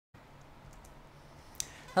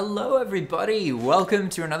Hello everybody, welcome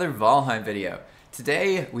to another Valheim video.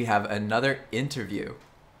 Today we have another interview.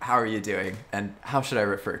 How are you doing and how should I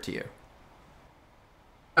refer to you?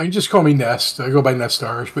 I can just call me Nest. I go by Nest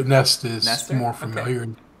Irish, but Nest is Nestor? more Okay, familiar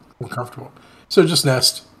and more comfortable. So just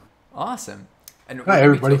Nest. awesome. And Hi,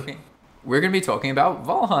 everybody. we're gonna be talking about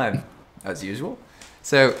Valheim, as usual.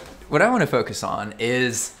 So what I want to focus on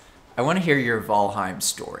is I want to hear your Valheim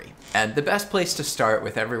story. And the best place to start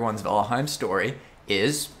with everyone's Valheim story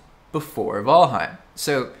is before Valheim.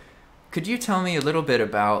 So could you tell me a little bit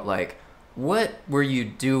about like what were you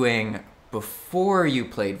doing before you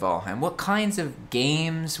played Valheim? What kinds of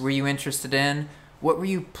games were you interested in? What were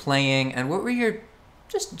you playing and what were your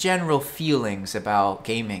just general feelings about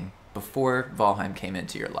gaming before Valheim came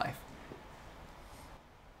into your life?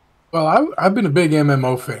 Well, I've been a big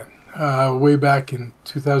MMO fan. Way back in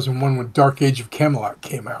 2001 when Dark Age of Camelot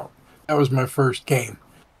came out. That was my first game.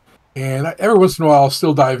 And every once in a while I'll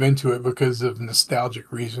still dive into it because of nostalgic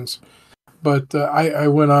reasons. But I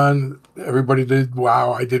went on, everybody did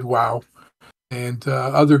WoW, I did WoW, and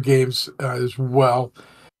other games as well.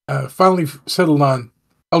 Finally settled on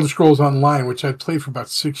Elder Scrolls Online, which I'd played for about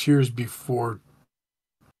 6 years before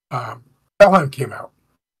Valheim came out.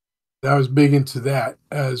 I was big into that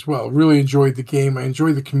as well. Really enjoyed the game. I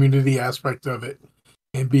enjoyed the community aspect of it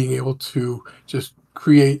and being able to just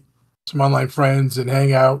create some online friends and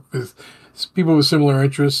hang out with people with similar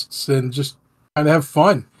interests and just kind of have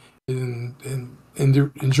fun and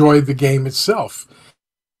enjoy the game itself.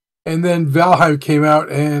 And then Valheim came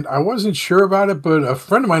out, and I wasn't sure about it, but a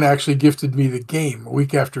friend of mine actually gifted me the game a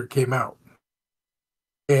week after it came out.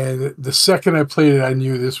 And the second I played it, I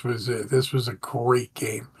knew this was it. This was a great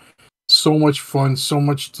game. So much fun, so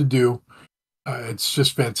much to do. It's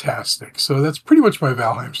just fantastic. So that's pretty much my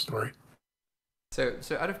Valheim story. So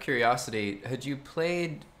out of curiosity, did you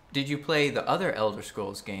play the other Elder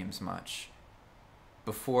Scrolls games much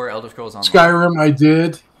before Elder Scrolls Online? Skyrim, I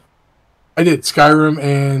did. I did Skyrim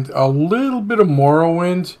and a little bit of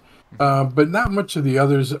Morrowind, Hmm. but not much of the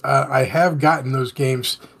others. I have gotten those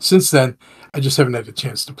games since then. I just haven't had a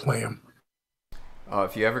chance to play them. Oh,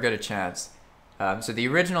 if you ever get a chance. So the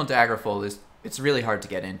original Daggerfall it's really hard to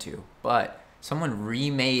get into, but someone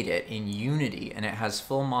remade it in Unity and it has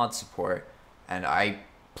full mod support. And I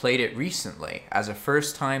played it recently as a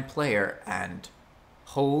first time player, and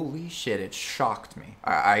holy shit, it shocked me.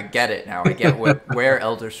 I get it now. I get where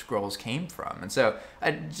Elder Scrolls came from, and so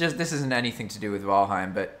this isn't anything to do with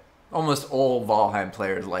Valheim, but almost all Valheim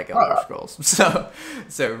players like Elder Uh, Scrolls.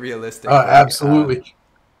 So realistically, Absolutely.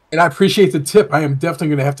 And I appreciate the tip. I am definitely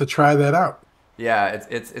going to have to try that out. yeah,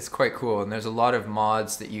 it's quite cool, and there's a lot of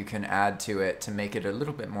mods that you can add to it to make it a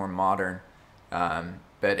little bit more modern.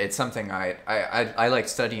 But it's something I like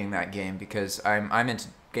studying that game because I'm into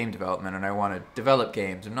game development and I want to develop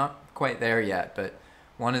games. I'm not quite there yet, but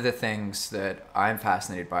one of the things that I'm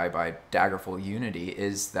fascinated by Daggerfall Unity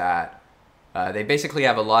is that they basically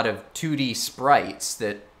have a lot of 2D sprites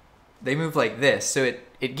that they move like this, so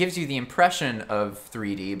it gives you the impression of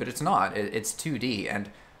 3D, but it's not. It's 2D, and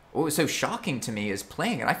what was so shocking to me is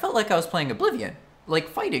playing it. I felt like I was playing Oblivion, like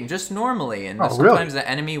fighting just normally, and Oh, sometimes really? the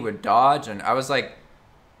enemy would dodge, and I was like,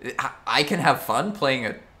 I can have fun playing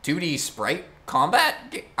a 2D sprite combat?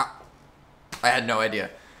 I had no idea.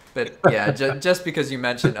 But yeah, just because you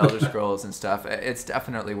mentioned Elder Scrolls and stuff, it's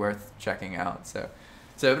definitely worth checking out.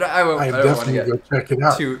 But I am I don't want to definitely get going to go check it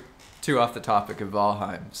out. too off the topic of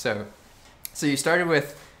Valheim. So you started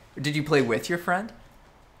with, did you play with your friend?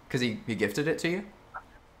 Because he gifted it to you?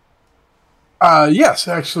 Yes,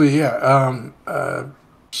 actually, yeah.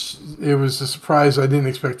 It was a surprise. I didn't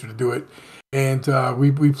expect her to do it, and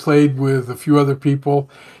we played with a few other people.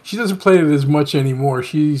 She doesn't play it as much anymore.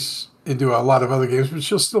 She's into a lot of other games, but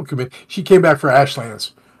she'll still come in. She came back for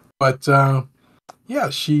AshLands, but yeah,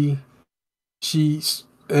 she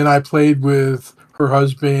and I played with her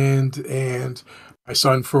husband and my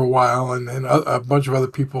son for a while, and then a bunch of other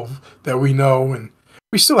people that we know, and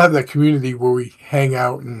we still have that community where we hang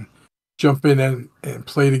out and jump in and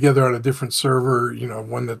play together on a different server,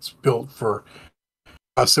 one that's built for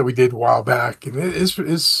us that we did a while back, and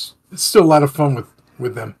it's still a lot of fun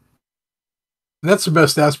with them. And that's the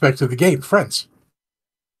best aspect of the game, friends.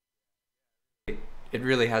 It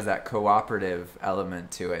really has that cooperative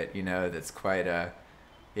element to it, that's quite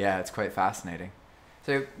yeah, it's quite fascinating.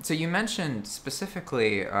 So you mentioned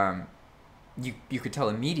specifically, you could tell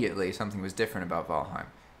immediately something was different about Valheim.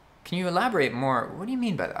 Can you elaborate more? What do you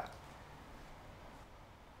mean by that?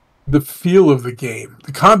 The feel of the game,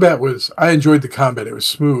 the combat was. I enjoyed the combat. It was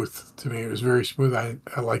smooth to me. It was very smooth. I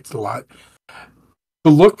liked it a lot.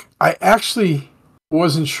 The look, I actually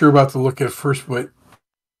wasn't sure about the look at first, but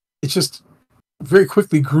it just very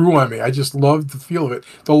quickly grew on me. I just loved the feel of it.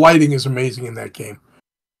 The lighting is amazing in that game.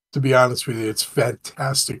 To be honest with you, it's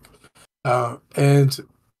fantastic. And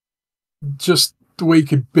just the way you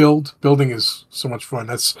could building is so much fun.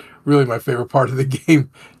 That's really my favorite part of the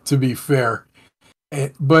game, to be fair.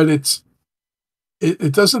 But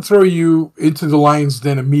it doesn't throw you into the lion's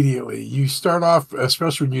den immediately. You start off,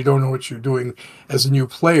 especially when you don't know what you're doing as a new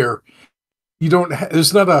player. You don't.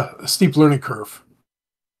 There's not a steep learning curve,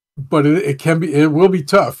 but it can be. It will be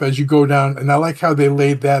tough as you go down. And I like how they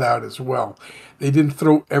laid that out as well. They didn't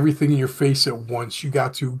throw everything in your face at once. You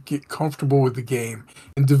got to get comfortable with the game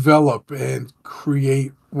and develop and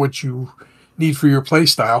create what you need for your play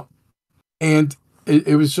style. And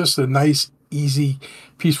it was just a nice, easy,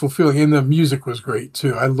 peaceful feeling. And the music was great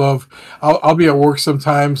too. I'll be at work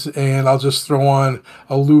sometimes and I'll just throw on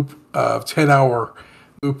a loop of 10-hour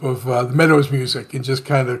loop of the Meadows music and just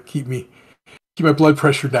kind of keep my blood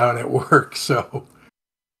pressure down at work. So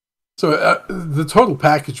the total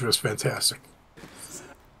package was fantastic.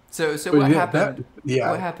 So what happened?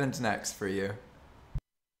 What happened next for you?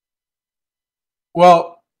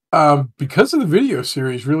 Well, because of the video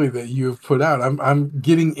series really that you've put out, I'm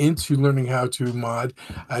getting into learning how to mod.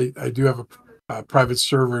 I do have a private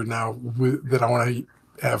server now that I want to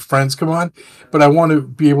have friends come on, but I want to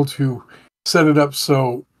be able to set it up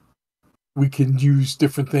so we can use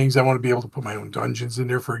different things. I want to be able to put my own dungeons in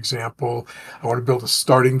there, for example. I want to build a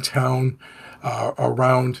starting town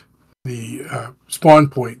around the spawn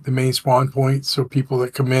point, the main spawn point, so people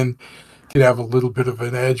that come in can have a little bit of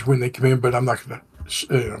an edge when they come in, but I'm not going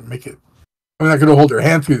to make it. I'm not going to hold their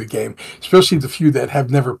hand through the game, especially the few that have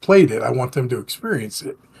never played it. I want them to experience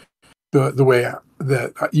it the way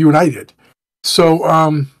that you and I did. So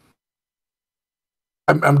I'm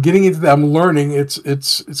getting into that. I'm learning.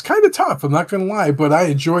 It's kind of tough. I'm not going to lie, but I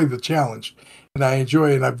enjoy the challenge, and I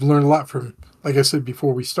enjoy it. And I've learned a lot from, like I said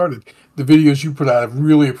before we started, the videos you put out. I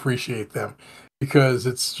really appreciate them because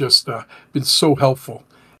it's just been so helpful.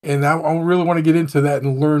 And I really want to get into that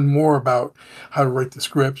and learn more about how to write the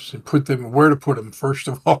scripts and put them, where to put them, first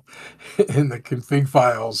of all, in the config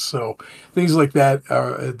files. So things like that,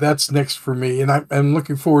 that's next for me. And I'm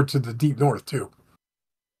looking forward to the Deep North, too.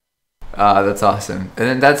 That's awesome.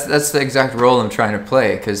 And that's the exact role I'm trying to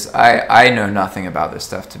play, because I know nothing about this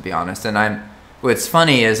stuff, to be honest. And what's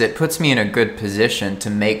funny is it puts me in a good position to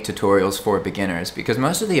make tutorials for beginners, because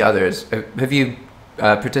most of the others, have you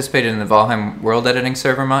participated in the Valheim world editing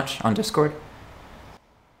server much on Discord?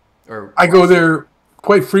 I go there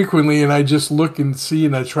quite frequently, and I just look and see,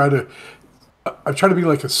 and I try to be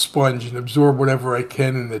like a sponge and absorb whatever I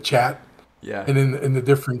can in the chat, and in the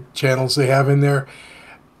different channels they have in there,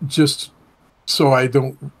 just so I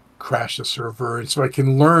don't crash the server, and so I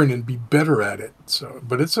can learn and be better at it. So,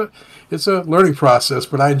 but it's a learning process,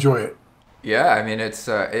 but I enjoy it. Yeah, I mean it's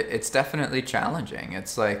definitely challenging.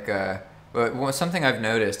 It's like. But something I've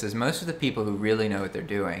noticed is most of the people who really know what they're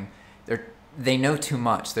doing, they know too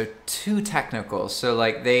much. They're too technical. So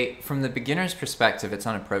like from the beginner's perspective, it's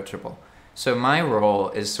unapproachable. So my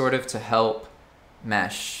role is sort of to help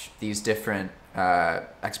mesh these different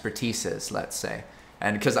expertises, let's say.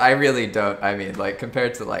 And because I really don't, I mean, like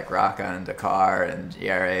compared to like Raka and Dakar and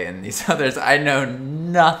Yere and these others, I know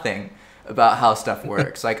nothing about how stuff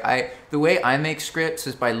works. Like the way I make scripts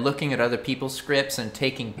is by looking at other people's scripts and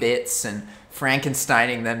taking bits and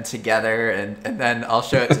Frankensteining them together, and then I'll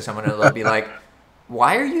show it to someone and they'll be like,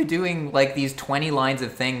 why are you doing like these 20 lines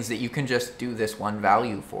of things that you can just do this one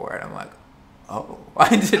value for? And I'm like, oh,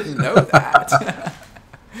 I didn't know that.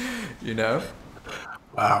 You know?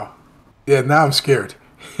 Wow. Yeah, now I'm scared.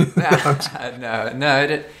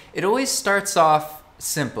 No, it always starts off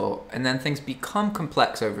simple and then things become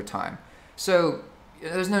complex over time. So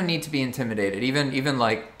there's no need to be intimidated. Even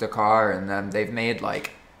like Dakar and them, they've made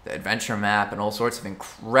like the adventure map and all sorts of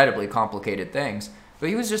incredibly complicated things. But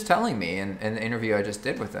he was just telling me in the interview I just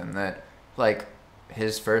did with him that like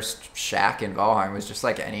his first shack in Valheim was just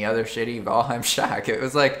like any other shitty Valheim shack. It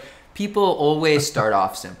was like people always start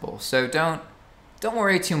off simple. So don't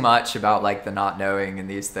worry too much about like the not knowing and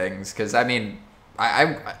these things, because I mean,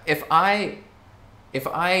 if I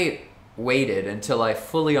waited until I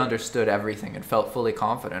fully understood everything and felt fully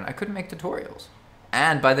confident, I couldn't make tutorials.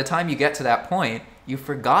 And by the time you get to that point, you've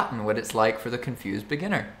forgotten what it's like for the confused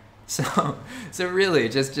beginner. So really,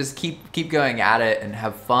 just keep going at it and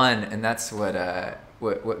have fun, and that's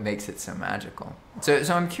what makes it so magical. So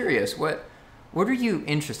I'm curious, what are you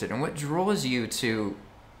interested in? What draws you to?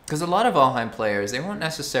 Because a lot of Valheim players, they won't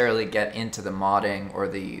necessarily get into the modding or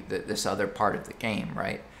this other part of the game,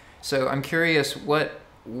 right? So I'm curious, what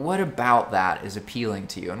what about that is appealing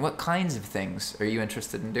to you, and what kinds of things are you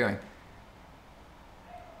interested in doing?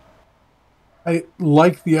 I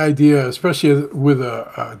like the idea, especially with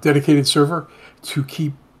a dedicated server, to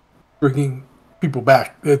keep bringing people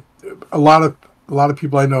back. A lot of a lot of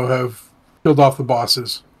people I know have killed off the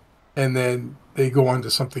bosses, and then they go on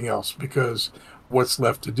to something else because what's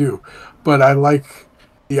left to do. But I like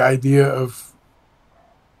the idea of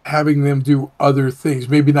having them do other things.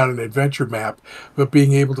 Maybe not an adventure map, but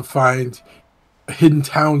being able to find hidden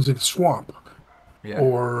towns in a swamp, Yeah.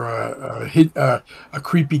 or a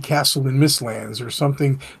creepy castle in MistLands, or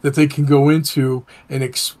something that they can go into and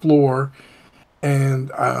explore, and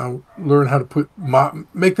learn how to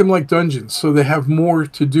make them like dungeons, so they have more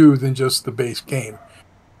to do than just the base game.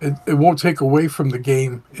 It won't take away from the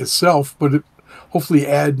game itself, but it hopefully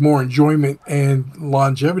add more enjoyment and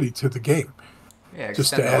longevity to the game, Yeah,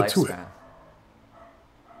 just to extend the add to it. lifespan.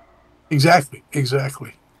 Exactly,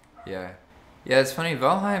 exactly. Yeah. Yeah, it's funny.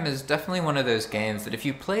 Valheim is definitely one of those games that if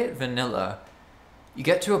you play it vanilla, you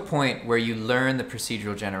get to a point where you learn the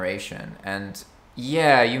procedural generation. And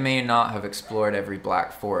yeah, you may not have explored every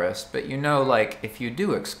Black Forest, but you know, like, if you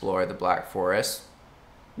do explore the Black Forest,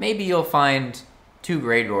 maybe you'll find two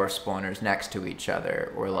Grey Dwarf spawners next to each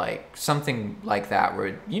other, or like something like that,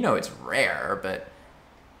 where you know it's rare, but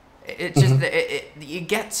it just Hmm. it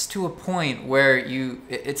gets to a point where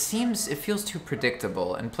it feels too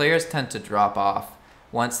predictable, and players tend to drop off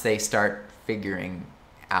once they start figuring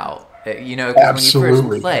out, you know, because when you first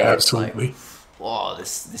Absolutely, play it's like, absolutely. oh,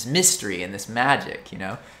 this mystery and this magic, you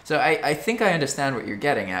know. So I think I understand what you're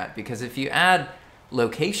getting at, because if you add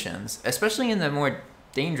locations, especially in the more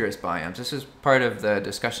dangerous biomes, this is part of the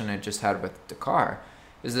discussion I just had with Dakar,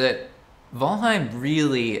 is that Valheim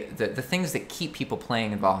really, the things that keep people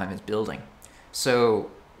playing in Valheim is building. So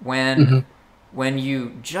when Hmm. when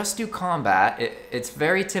you just do combat, it's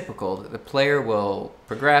very typical that the player will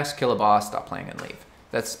progress, kill a boss, stop playing, and leave.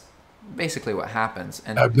 That's basically what happens.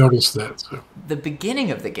 And I've noticed that. So. the beginning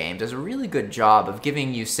of the game does a really good job of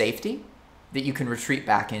giving you safety that you can retreat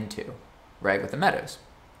back into, right, with the meadows.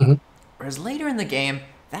 Mhm. Whereas later in the game,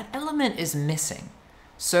 that element is missing.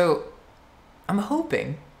 So I'm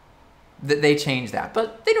hoping that they change that,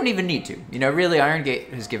 but they don't even need to. You know, really,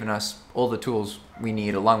 Irongate has given us all the tools we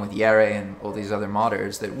need, along with Yere and all these other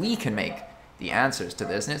modders, that we can make the answers to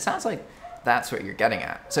this. And it sounds like that's what you're getting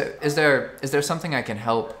at. So is there something I can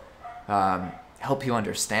help you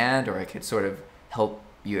understand, or I could sort of help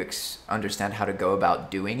you understand how to go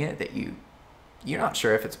about doing it, that you're not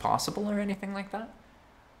sure if it's possible or anything like that?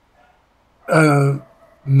 Uh,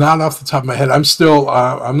 Not off the top of my head. I'm still.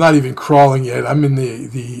 I'm not even crawling yet. I'm in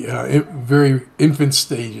the very infant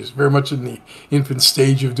stages. Very much in the infant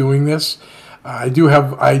stage of doing this. I do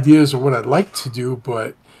have ideas of what I'd like to do,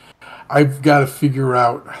 but I've got to figure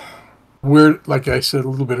out where, like I said a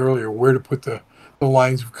little bit earlier, where to put the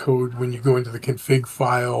lines of code when you go into the config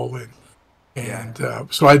file, Yeah.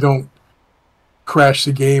 and so I don't crash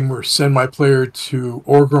the game or send my player to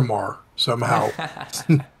Orgrimmar somehow.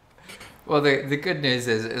 Well, the good news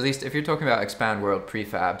is, at least if you're talking about expand world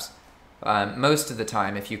prefabs, most of the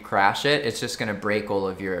time, if you crash it, it's just going to break all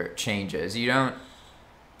of your changes. You don't,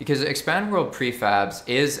 because expand world prefabs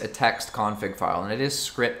is a text config file and it is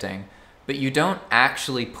scripting, but you don't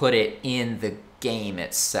actually put it in the game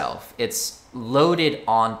itself. It's loaded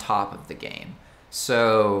on top of the game.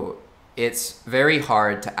 So it's very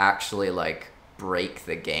hard to actually like break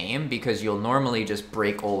the game, because you'll normally just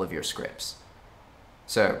break all of your scripts.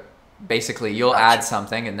 So basically, you'll add Gotcha.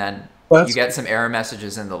 something and then Well, you that's get some error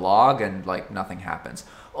messages in the log and like nothing happens.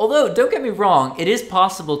 Although, don't get me wrong, it is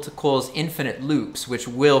possible to cause infinite loops, which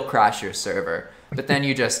will crash your server. But then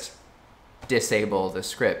you just disable the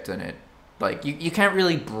script, and it, like, you can't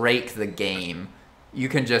really break the game. You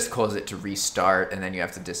can just cause it to restart, and then you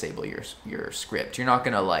have to disable your script. You're not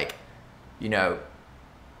gonna, like, you know,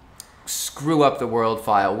 screw up the world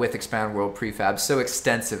file with expand world prefab so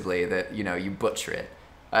extensively that, you know, you butcher it.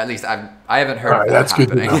 At least I haven't all heard of right. that That's good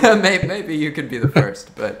to happening. know. Maybe you could be the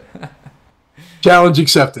first, but Challenge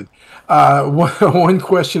accepted. One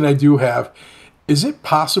question I do have: is it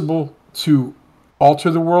possible to alter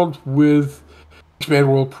the world with expand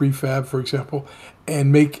world prefab, for example,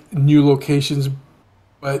 and make new locations,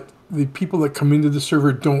 but the people that come into the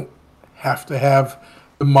server don't have to have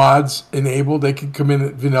the mods enabled? They can come in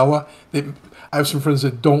at vanilla. I have some friends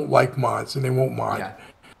that don't like mods and they won't mod, yeah.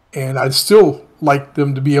 and I'd still like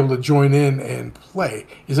them to be able to join in and play.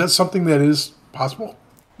 Is that something that is possible?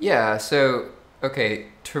 Yeah, so, okay,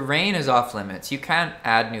 terrain is off limits. You can't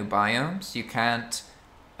add new biomes. You can't,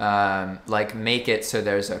 like, make it so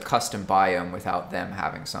there's a custom biome without them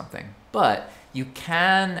having something. But you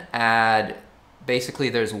can add, basically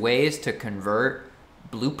there's ways to convert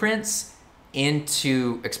blueprints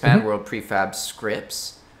into expand world prefab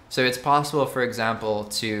scripts. So it's possible, for example,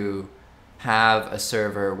 to have a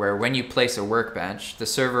server where when you place a workbench, the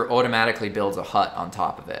server automatically builds a hut on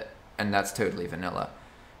top of it, and that's totally vanilla.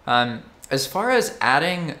 As far as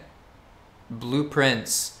adding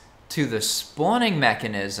blueprints to the spawning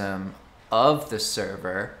mechanism of the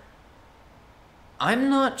server, I'm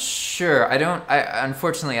not sure.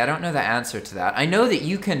 Unfortunately, I don't know the answer to that. I know that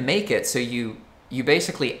you can make it so you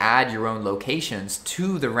basically add your own locations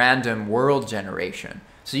to the random world generation.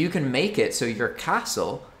 So you can make it so your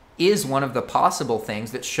castle is one of the possible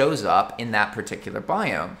things that shows up in that particular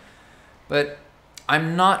biome. But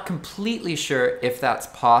I'm not completely sure if that's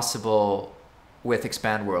possible with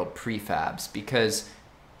Expand World prefabs, because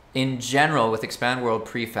in general with Expand World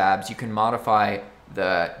prefabs, you can modify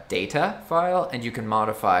the data file and you can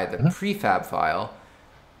modify the prefab file,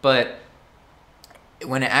 but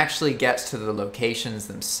when it actually gets to the locations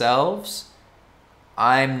themselves,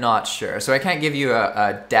 I'm not sure. So I can't give you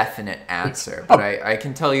a definite answer, but I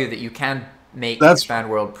can tell you that you can make Expand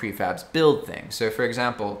World prefabs build things. So for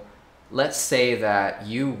example, let's say that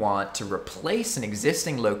you want to replace an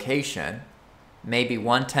existing location, maybe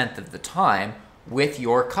 1/10 of the time, with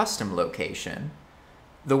your custom location.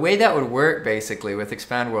 The way that would work basically with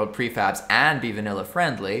Expand World prefabs and be vanilla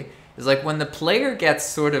friendly is like when the player gets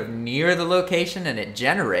sort of near the location and it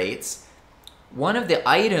generates, one of the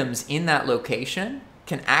items in that location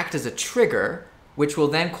can act as a trigger, which will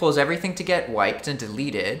then cause everything to get wiped and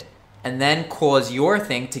deleted, and then cause your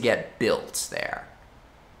thing to get built there.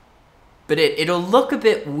 But it'll look a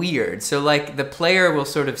bit weird. So like the player will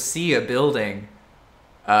sort of see a building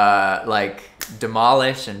like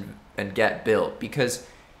demolish and get built, because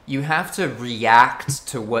you have to react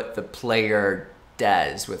to what the player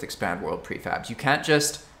does with Expand World prefabs. You can't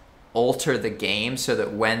just alter the game so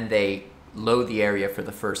that when they load the area for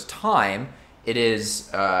the first time, it is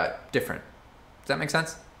different. Does that make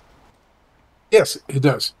sense? Yes, it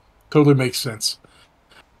does. Totally makes sense.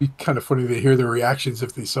 It'd be kind of funny to hear their reactions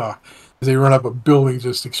if they saw as they run up a building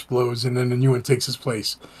just explodes and then a new one takes its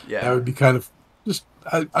place. Yeah. That would be kind of just.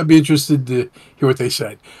 I'd be interested to hear what they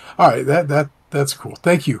said. All right, that's cool.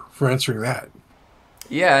 Thank you for answering that.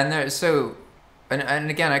 Yeah, and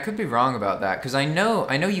again, I could be wrong about that, because I know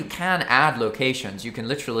you can add locations. You can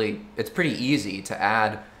literally, it's pretty easy to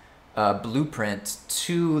add a blueprint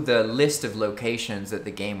to the list of locations that the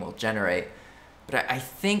game will generate. But I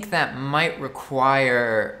think that might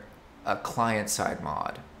require a client-side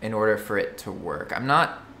mod in order for it to work. I'm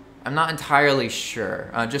not entirely sure,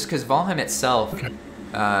 just because Valheim itself,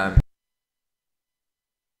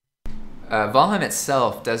 Valheim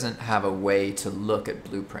itself doesn't have a way to look at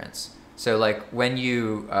blueprints. So like when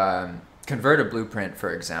you convert a blueprint,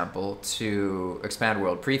 for example, to Expand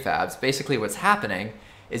World prefabs, basically what's happening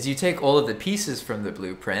is you take all of the pieces from the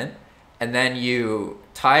blueprint and then you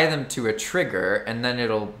tie them to a trigger, and then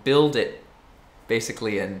it'll build it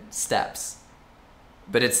basically in steps.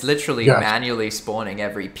 But it's literally manually spawning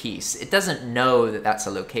every piece. It doesn't know that that's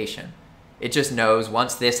a location. It just knows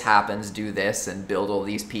once this happens, do this and build all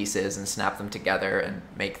these pieces and snap them together and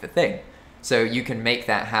make the thing. So you can make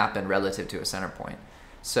that happen relative to a center point.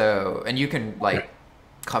 So, and you can like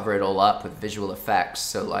cover it all up with visual effects.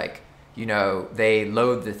 So like, you know, they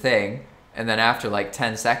load the thing, and then after like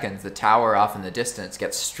 10 seconds, the tower off in the distance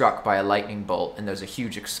gets struck by a lightning bolt and there's a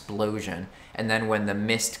huge explosion. And then when the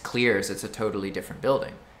mist clears, it's a totally different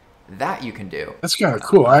building. That you can do. That's kind of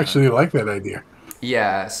cool. I actually like that idea.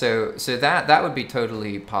 Yeah, so that would be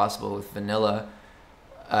totally possible with vanilla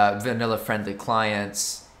friendly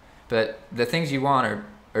clients. But the things you want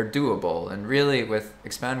are doable. And really with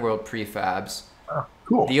Expand World prefabs,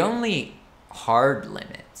 cool. The only hard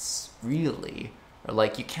limits really are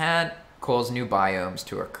like you can't cause new biomes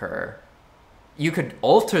to occur. You could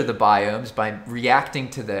alter the biomes by reacting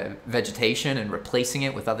to the vegetation and replacing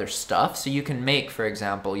it with other stuff. So you can make, for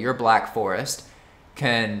example, your Black Forest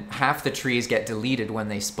can half the trees get deleted when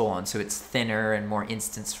they spawn, so it's thinner and more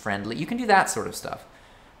instance friendly. You can do that sort of stuff.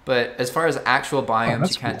 But as far as actual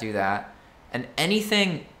biomes, you can't do that. And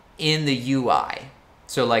anything in the UI,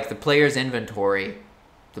 so like the player's inventory,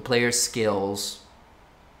 the player's skills,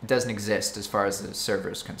 it doesn't exist as far as the server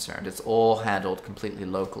is concerned. It's all handled completely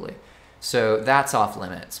locally. So that's off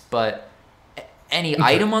limits. But any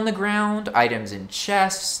item on the ground, items in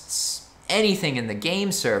chests, anything in the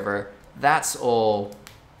game server, that's all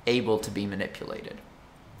able to be manipulated.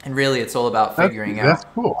 And really it's all about figuring out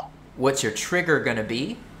what's your trigger going to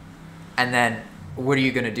be, and then what are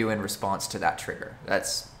you going to do in response to that trigger.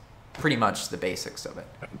 That's pretty much the basics of it.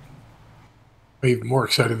 I'm even more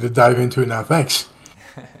excited to dive into it now. Thanks.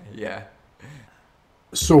 Yeah.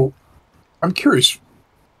 So I'm curious.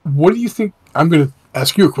 What do you think? I'm going to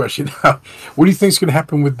ask you a question. What do you think is going to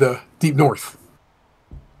happen with the Deep North?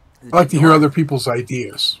 The I like Deep to hear North. other people's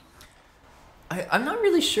ideas. I'm not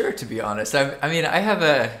really sure, to be honest. I mean, I have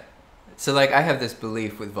a so like I have this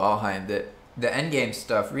belief with Valheim that the endgame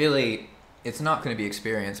stuff really it's not going to be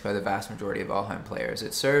experienced by the vast majority of Valheim players.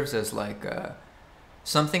 It serves as like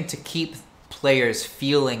something to keep players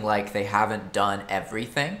feeling like they haven't done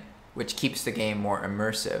everything, which keeps the game more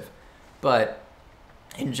immersive. But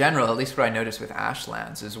in general, at least what I noticed with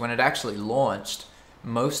AshLands is when it actually launched,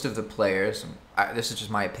 most of the players, this is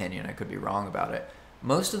just my opinion, I could be wrong about it,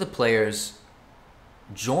 most of the players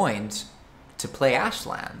joined to play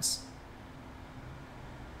AshLands.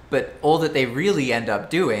 But all that they really end up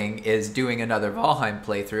doing is doing another Valheim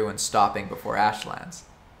playthrough and stopping before AshLands.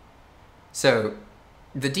 So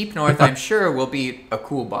the Deep North, I'm sure, will be a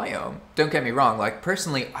cool biome. Don't get me wrong. Like,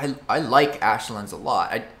 personally, I like Ashlands a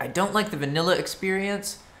lot. I don't like the vanilla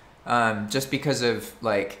experience just because of,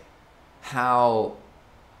 like, how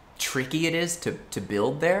tricky it is to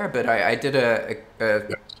build there. But I did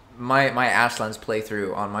my Ashlands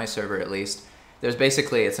playthrough on my server, at least. There's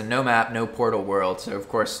basically, it's a no map, no portal world. So, of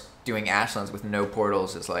course, doing Ashlands with no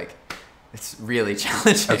portals is, like, it's really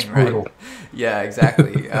challenging, That's right? brutal. Yeah,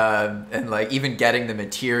 exactly. And like even getting the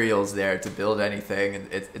materials there to build anything,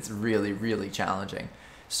 it's really, really challenging.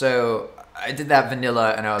 So I did that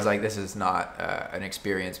vanilla, and I was like, this is not an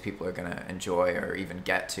experience people are gonna enjoy or even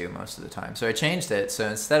get to most of the time. So I changed it. So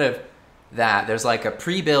instead of that, there's like a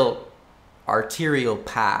pre-built arterial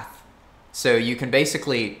path. So you can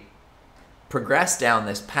basically progress down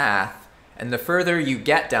this path, and the further you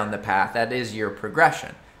get down the path, that is your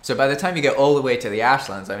progression. So by the time you get all the way to the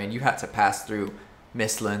Ashlands, I mean, you had to pass through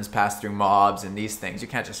MistLands, pass through mobs and these things. You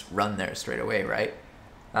can't just run there straight away, right?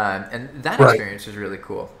 And that Right. experience was really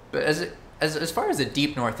cool. But as far as the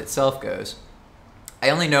Deep North itself goes, I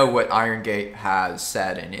only know what Irongate has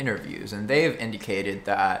said in interviews, and they've indicated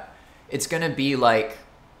that it's going to be like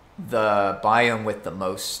the biome with the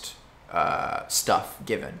most stuff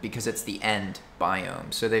given because it's the end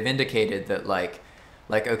biome. So they've indicated that like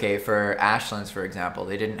okay, for Ashlands, for example,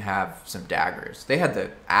 they didn't have some daggers. They had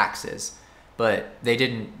the axes, but they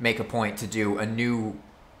didn't make a point to do a new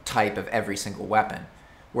type of every single weapon.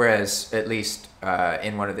 Whereas, at least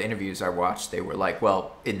in one of the interviews I watched, they were like,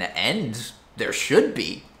 well, in the end, there should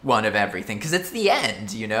be one of everything because it's the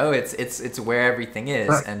end, you know? It's where everything is.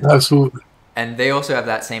 Right. Absolutely. And they also have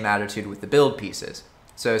that same attitude with the build pieces.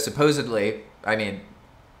 So supposedly, I mean,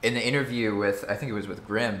 in the interview with, I think it was with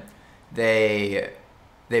Grimm, they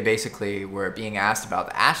basically were being asked about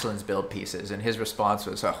the Ashlands build pieces, and his response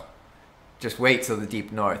was, oh, just wait till the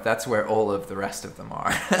Deep North. That's where all of the rest of them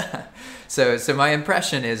are. So my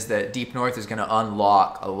impression is that Deep North is going to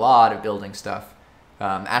unlock a lot of building stuff.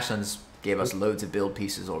 Ashlands gave us loads of build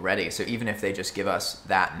pieces already, so even if they just give us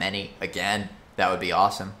that many again, that would be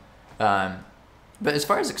awesome. But as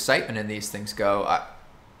far as excitement in these things go,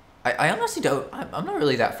 I honestly don't, I'm not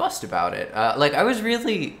really that fussed about it. Like, I was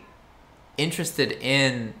really interested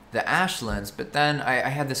in the Ashlands, but then I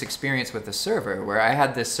had this experience with the server where I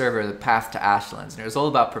had this server, the Path to Ashlands, and it was all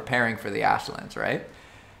about preparing for the Ashlands, right?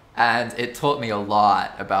 And it taught me a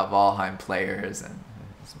lot about Valheim players, and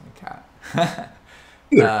it's my cat.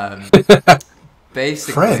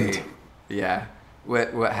 Basically, Friend. yeah,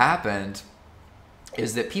 what happened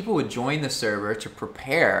is that people would join the server to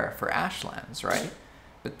prepare for Ashlands, right?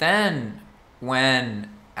 But then when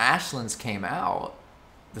Ashlands came out,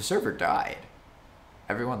 the server died.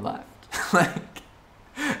 Everyone left. like,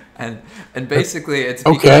 and basically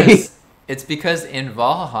Okay. it's because in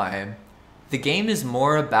Valheim, the game is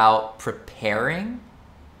more about preparing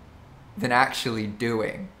than actually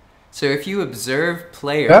doing. So if you observe That's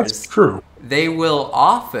players, true. they will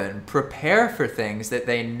often prepare for things that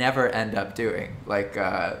they never end up doing, like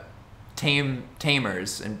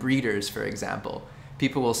tamers and breeders, for example.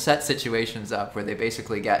 People will set situations up where they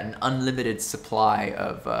basically get an unlimited supply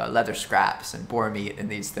of leather scraps and boar meat and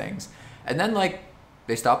these things, and then like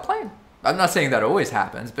they stop playing. I'm not saying that always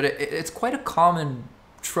happens, but it's quite a common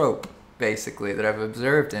trope, basically, that I've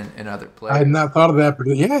observed in other I had players. not thought of that, but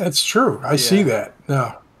yeah, it's true. I see Yeah, that.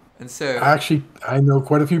 No, and so actually, I know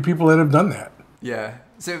quite a few people that have done that. yeah,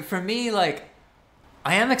 so for me, like,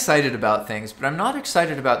 I am excited about things, but I'm not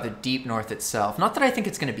excited about the Deep North itself. Not that I think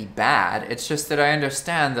it's going to be bad. It's just that I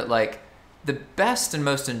understand that, like, the best and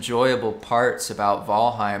most enjoyable parts about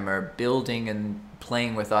Valheim are building and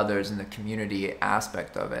playing with others and the community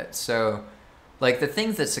aspect of it. So, like, the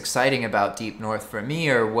things that's exciting about Deep North for me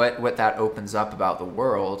are what that opens up about the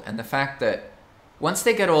world, and the fact that once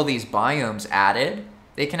they get all these biomes added,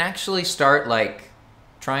 they can actually start like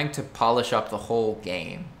trying to polish up the whole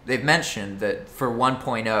game. They've mentioned that for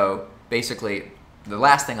 1.0, basically the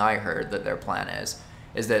last thing I heard that their plan is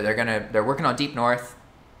that they're working on Deep North,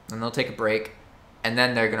 and they'll take a break, and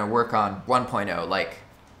then they're gonna work on 1.0, like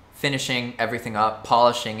finishing everything up,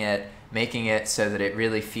 polishing it, making it so that it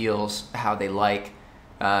really feels how they like.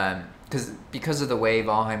 Because of the way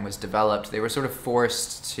Valheim was developed, they were sort of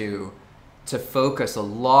forced to focus a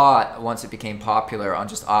lot once it became popular on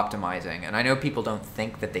just optimizing. And I know people don't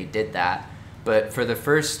think that they did that, but for the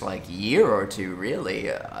first like year or two, really,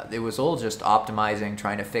 it was all just optimizing,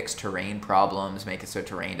 trying to fix terrain problems, make it so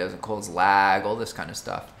terrain doesn't cause lag, all this kind of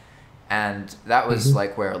stuff. And that was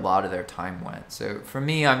like where a lot of their time went. So for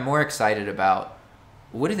me, I'm more excited about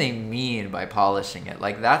what do they mean by polishing it?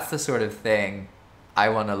 Like, that's the sort of thing I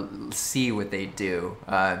want to see what they do.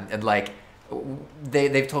 And like,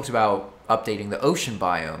 they've talked about updating the ocean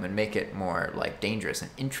biome and make it more like dangerous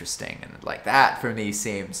and interesting, and like that for me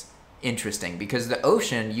seems interesting because the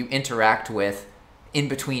ocean you interact with in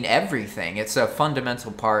between everything. It's a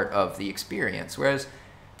fundamental part of the experience, whereas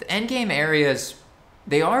the endgame areas,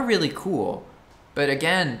 they are really cool, but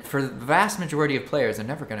again, for the vast majority of players, they're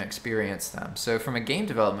never going to experience them. So from a game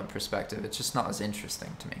development perspective, it's just not as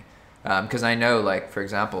interesting to me, because I know, like, for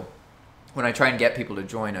example, when I try and get people to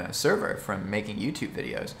join a server from making YouTube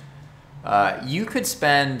videos, you could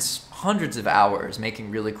spend hundreds of hours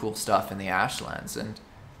making really cool stuff in the AshLands, and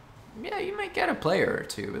yeah, you might get a player or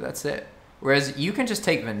two, but that's it. Whereas you can just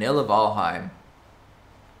take vanilla Valheim,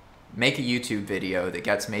 make a YouTube video that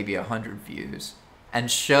gets maybe 100 views, and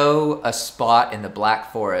show a spot in the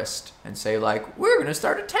Black Forest and say, like, we're going to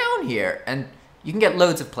start a town here, and you can get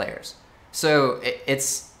loads of players. So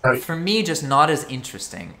it's, for me, just not as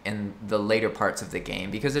interesting in the later parts of the game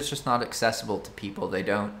because it's just not accessible to people.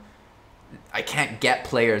 I can't get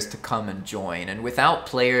players to come and join, and without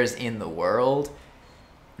players in the world,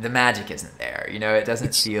 the magic isn't there. You know, it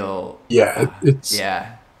doesn't feel... It's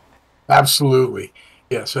absolutely.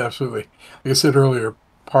 Yes, absolutely. Like I said earlier,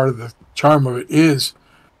 part of the charm of it is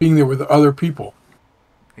being there with other people,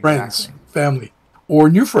 friends, family, or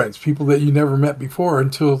new friends, people that you never met before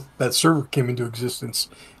until that server came into existence,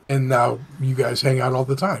 and now you guys hang out all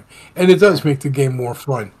the time, and it does make the game more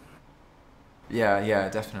fun. Yeah,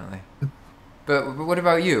 definitely. But what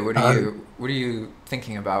about you? What are you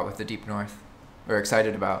thinking about with the Deep North, or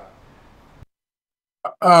excited about?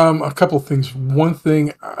 A couple of things. One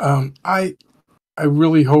thing, I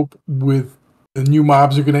really hope with the new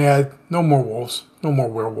mobs are going to add no more wolves, no more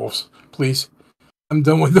werewolves, please. I'm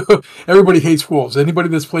done with everybody hates wolves. Anybody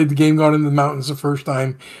that's played the game, gone into the mountains the first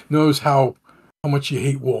time, knows how much you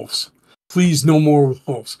hate wolves. Please, no more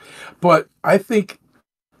wolves. But I think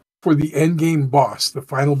for the end game boss, the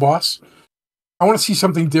final boss, I want to see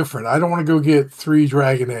something different. I don't want to go get 3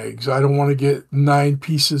 dragon eggs. I don't want to get 9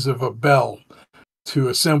 pieces of a bell to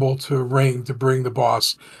assemble to a ring to bring the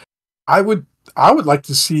boss. I would like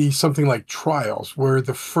to see something like trials, where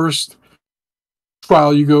the first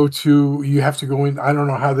trial you go to, you have to go in. I don't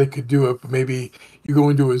know how they could do it, but maybe you go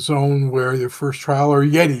into a zone where the first trial are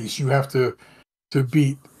Yetis you have to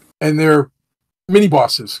beat, and they're mini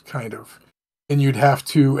bosses, kind of. And you'd have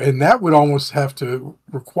to, and that would almost have to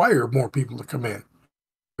require more people to come in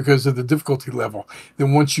because of the difficulty level.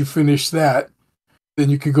 Then once you finish that, then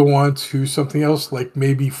you could go on to something else, like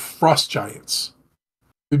maybe Frost Giants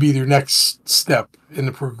would be their next step in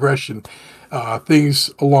the progression. Things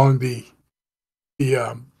along the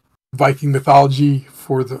Viking mythology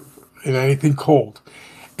and anything cold.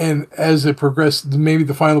 And as it progressed, maybe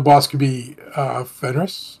the final boss could be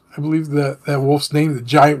Fenris. I believe that wolf's name, the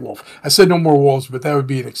giant wolf. I said no more wolves, but that would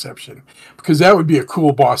be an exception because that would be a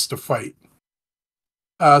cool boss to fight.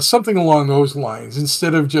 Something along those lines,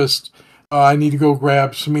 instead of just I need to go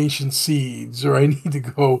grab some ancient seeds, or I need to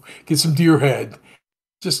go get some deer head.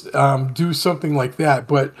 Just do something like that.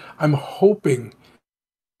 But I'm hoping.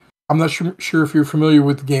 I'm not sure if you're familiar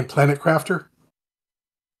with the game Planet Crafter,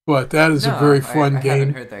 but that is a very fun game. I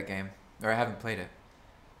haven't heard that game, or I haven't played it.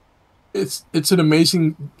 It's an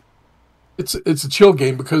amazing. It's a chill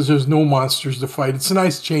game because there's no monsters to fight. It's a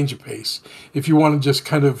nice change of pace if you want to just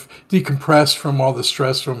kind of decompress from all the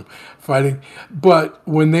stress from fighting. But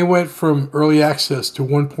when they went from early access to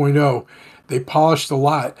 1.0, they polished a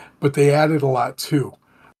lot, but they added a lot too,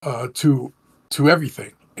 to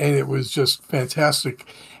everything, and it was just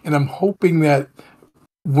fantastic. And I'm hoping that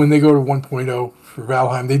when they go to 1.0 for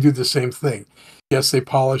Valheim, they do the same thing. Yes, they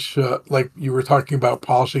polish, like you were talking about,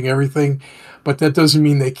 polishing everything, but that doesn't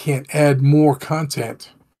mean they can't add more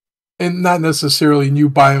content and not necessarily new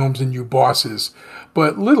biomes and new bosses,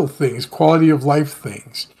 but little things, quality of life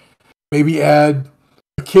things. Maybe add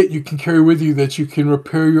a kit you can carry with you that you can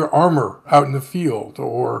repair your armor out in the field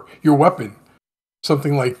or your weapon,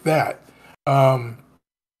 something like that. Um,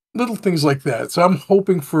 Little things like that. So I'm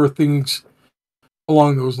hoping for things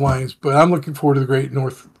along those lines, but I'm looking forward to the Great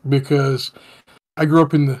North because I grew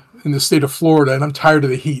up in the state of Florida and I'm tired of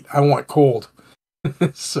the heat. I want cold.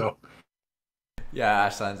 So Yeah,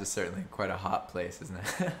 AshLands is certainly quite a hot place, isn't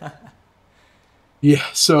it? yeah,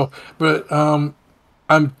 so but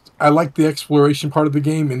I like the exploration part of the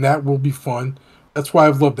game and that will be fun. That's why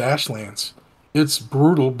I've loved Ashlands. It's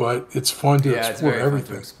brutal, but it's fun to Yeah, it's explore very fun to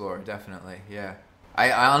everything. explore, definitely. Yeah.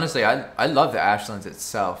 I honestly, I love the AshLands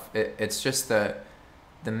itself. It's just the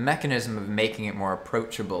mechanism of making it more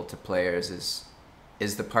approachable to players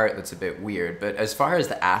is the part that's a bit weird. But as far as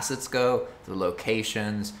the assets go, the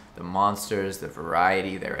locations, the monsters, the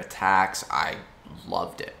variety, their attacks, I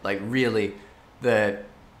loved it. Like really, the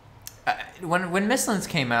when MistLands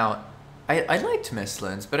came out, I liked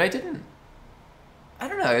MistLands, but I didn't. I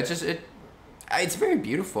don't know. It's very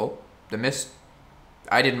beautiful. The mist.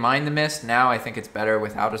 I didn't mind the mist. Now I think it's better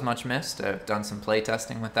without as much mist. I've done some play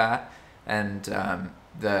testing with that, and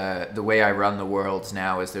the way I run the worlds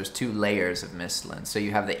now is there's two layers of mistland. So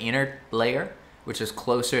you have the inner layer, which is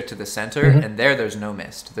closer to the center, and there's no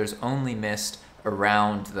mist. There's only mist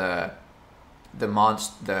around the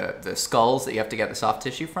skulls that you have to get the soft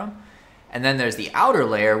tissue from, and then there's the outer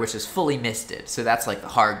layer, which is fully misted. So that's like the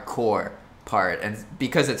hardcore part, and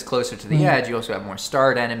because it's closer to the edge, you also have more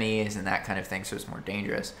starred enemies and that kind of thing, so it's more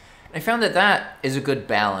dangerous. And I found that is a good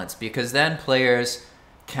balance because then players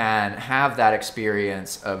can have that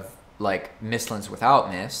experience of like Mistlands without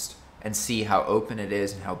mist and see how open it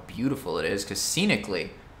is and how beautiful it is, because scenically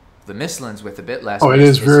the Mistlands with a bit less Oh, it mist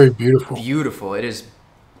is very beautiful. beautiful. It is,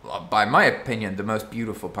 by my opinion, the most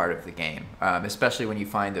beautiful part of the game, especially when you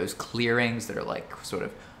find those clearings that are like sort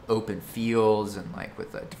of open fields and like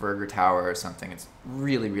with a Dverger tower or something. It's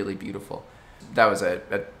really, really beautiful. That was a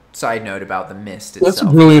side note about the mist itself. That's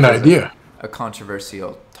a brilliant idea. A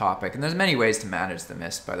controversial topic, and there's many ways to manage the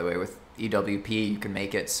mist, by the way. With EWP you can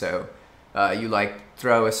make it so you like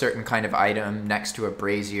throw a certain kind of item next to a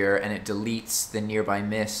brazier and it deletes the nearby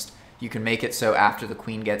mist. You can make it so after the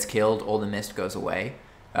queen gets killed all the mist goes away.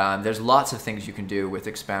 There's lots of things you can do with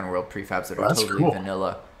expand world prefabs that are totally cool.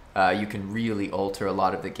 Vanilla. You can really alter a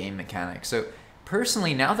lot of the game mechanics. So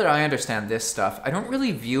personally, now that I understand this stuff, I don't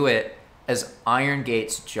really view it as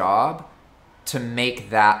Irongate's job to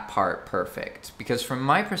make that part perfect. Because from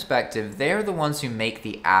my perspective, they're the ones who make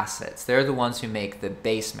the assets. They're the ones who make the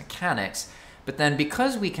base mechanics. But then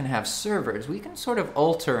because we can have servers, we can sort of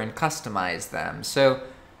alter and customize them. So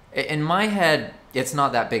in my head, it's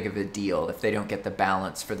not that big of a deal if they don't get the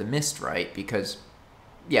balance for the mist right, because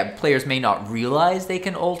yeah, players may not realize they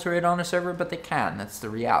can alter it on a server, but they can. That's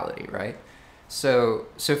the reality, right? So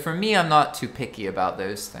for me, I'm not too picky about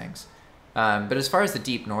those things. But as far as the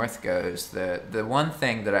Deep North goes, the one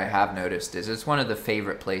thing that I have noticed is it's one of the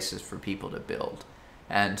favorite places for people to build.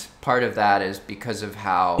 And part of that is because of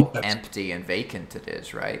how empty and vacant it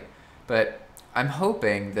is, right? But I'm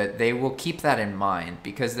hoping that they will keep that in mind,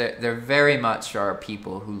 because there very much are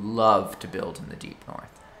people who love to build in the Deep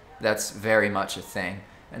North. That's very much a thing.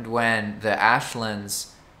 And when the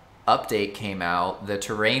AshLands update came out, the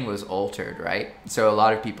terrain was altered, right? So a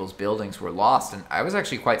lot of people's buildings were lost, and I was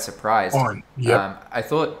actually quite surprised. I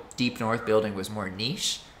thought Deep North building was more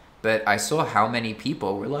niche, but I saw how many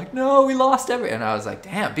people were like, no, we lost everything. And I was like,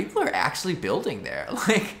 damn, people are actually building there.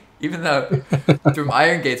 Like, even though from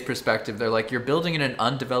Irongate's perspective, they're like, you're building in an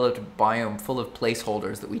undeveloped biome full of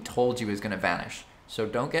placeholders that we told you is going to vanish. So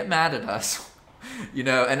don't get mad at us. You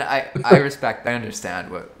know, and I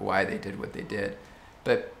understand why they did what they did.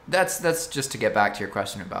 But that's just to get back to your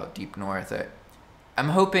question about Deep North. I'm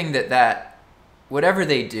hoping that whatever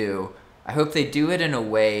they do, I hope they do it in a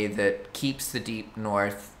way that keeps the Deep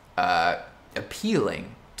North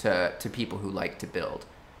appealing to people who like to build.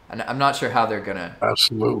 And I'm not sure how they're gonna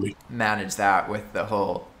manage that with the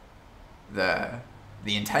whole the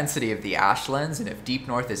intensity of the AshLands, and if Deep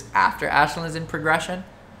North is after AshLands in progression.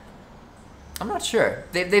 I'm not sure.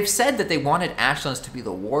 They've said that they wanted AshLands to be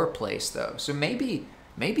the war place, though. So maybe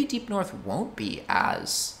Deep North won't be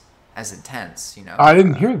as intense, you know? I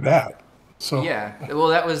didn't hear that. So yeah, well,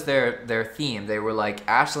 that was their theme. They were like,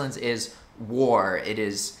 AshLands is war. It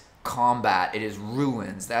is combat. It is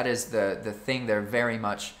ruins. That is the thing they're very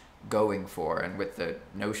much going for, and with the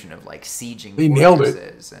notion of like sieging they nailed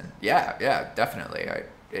it. And yeah, definitely.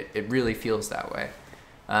 It really feels that way.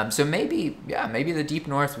 So maybe the Deep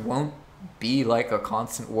North won't be like a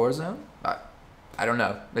constant war zone? I don't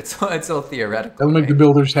know. It's all theoretical, That'll make the right?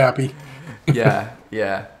 builders happy. Yeah,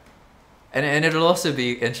 yeah. And it'll also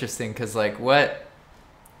be interesting because like what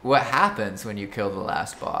happens when you kill the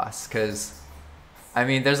last boss? Because I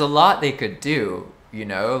mean, there's a lot they could do. You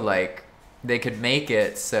know, like they could make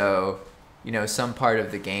it so some part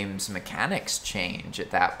of the game's mechanics change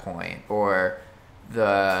at that point, or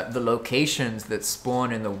the locations that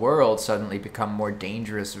spawn in the world suddenly become more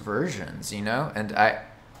dangerous versions. And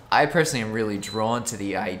I personally am really drawn to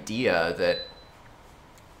the idea that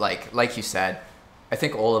like you said, I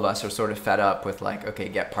think all of us are sort of fed up with like, okay,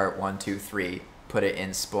 get part 1, 2, 3, put it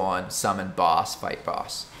in spawn, summon boss, fight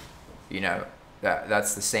boss.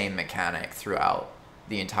 That's the same mechanic throughout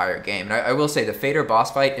the entire game. And I will say the Fader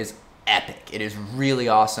boss fight is epic. It is really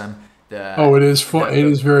awesome. Oh, it is fun. It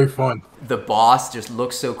is very fun. The boss just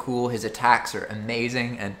looks so cool. His attacks are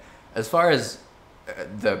amazing. And as far as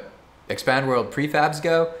the Expand World prefabs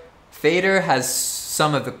go, Fader has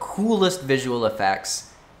some of the coolest visual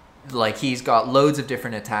effects. Like he's got loads of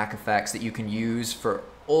different attack effects that you can use for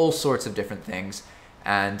all sorts of different things.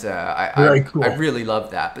 And Very cool. I really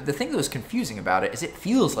love that. But the thing that was confusing about it is it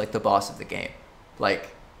feels like the boss of the game. Like,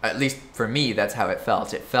 at least for me, that's how it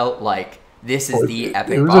felt. It felt like this is the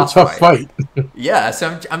epic It was boss a tough fight. Yeah,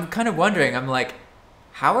 so I'm kind of wondering, I'm like,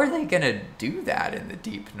 how are they going to do that in the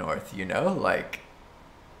Deep North, Like,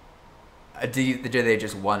 do they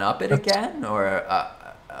just one-up it again? Or,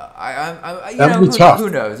 That'd be tough. Who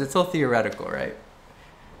knows? It's all theoretical, right?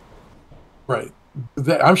 Right.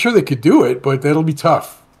 I'm sure they could do it, but that'll be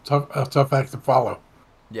tough. A tough act to follow.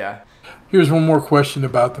 Yeah. Here's one more question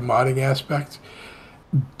about the modding aspect.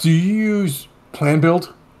 Do you use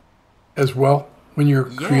Planbuild as well when you're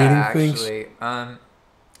creating things?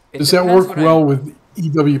 Does that work well with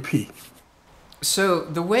EWP? So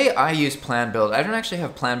the way I use Planbuild, I don't actually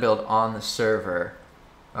have Planbuild on the server.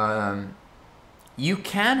 You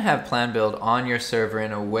can have Planbuild on your server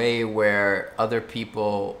in a way where other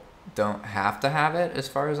people don't have to have it, as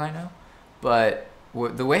far as I know. But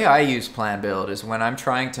the way I use Planbuild is when I'm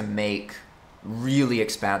trying to make really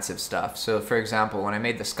expansive stuff. So for example, when I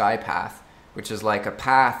made the Sky Path, which is like a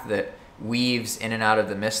path that weaves in and out of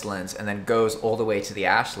the MistLands and then goes all the way to the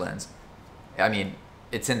AshLands. I mean,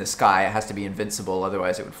 it's in the sky, it has to be invincible,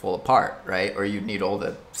 otherwise it would fall apart, right? Or you'd need all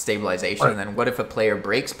the stabilization, Right. and then what if a player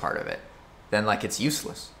breaks part of it? Then like it's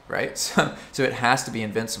useless, right? So it has to be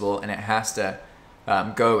invincible, and it has to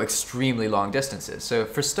go extremely long distances. So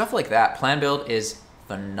for stuff like that, Planbuild is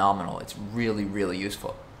phenomenal. It's really, really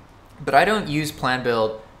useful. But I don't use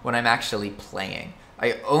Planbuild when I'm actually playing.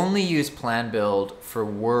 I only use Planbuild for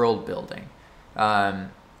world building. And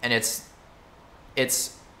it's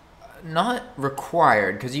not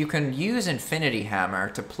required, because you can use Infinity Hammer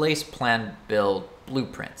to place Planbuild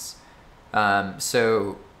blueprints.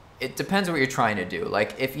 So it depends what you're trying to do.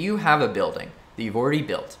 Like if you have a building that you've already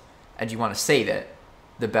built and you want to save it,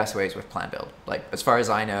 the best way is with Planbuild. Like as far as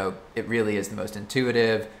I know, it really is the most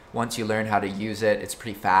intuitive. Once you learn how to use it, it's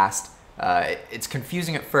pretty fast. It's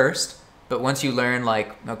confusing at first, but once you learn,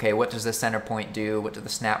 like, okay, what does the center point do? What do the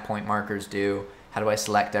snap point markers do? How do I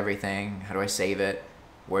select everything? How do I save it?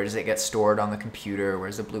 Where does it get stored on the computer?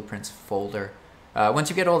 Where's the blueprints folder? Once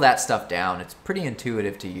you get all that stuff down, it's pretty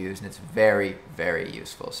intuitive to use, and it's very, very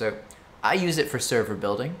useful. So I use it for server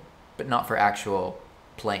building, but not for actual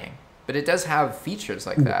playing. But it does have features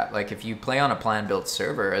like that. Like if you play on a Planbuild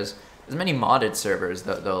server, as many modded servers,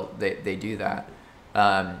 they do that.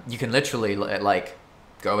 You can literally like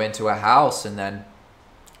go into a house and then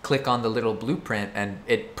click on the little blueprint, and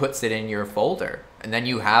it puts it in your folder, and then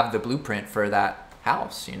you have the blueprint for that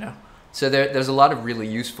house. So there's a lot of really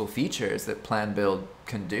useful features that Planbuild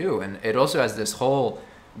can do, and it also has this whole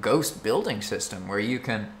ghost building system where you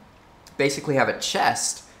can basically have a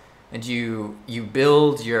chest, and you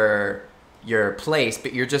build your place,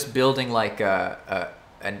 but you're just building like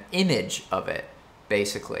an image of it,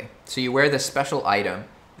 basically. So you wear this special item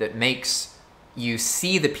that makes you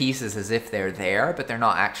see the pieces as if they're there, but they're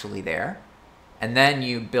not actually there. And then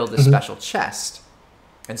you build a special chest.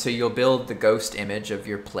 And so you'll build the ghost image of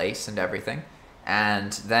your place and everything.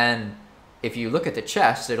 And then if you look at the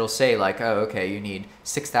chest, it'll say like, oh, okay, you need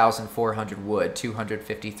 6,400 wood,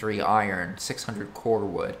 253 iron, 600 core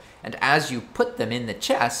wood. And as you put them in the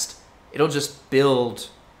chest, it'll just build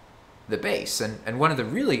the base. And one of the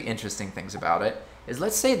really interesting things about it is,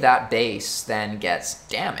 let's say that base then gets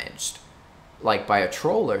damaged, like by a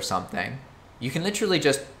troll or something. You can literally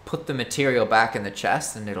just put the material back in the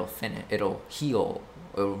chest, and it'll heal,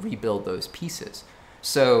 it'll rebuild those pieces.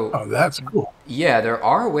 So Oh, that's cool. yeah, there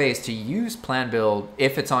are ways to use Planbuild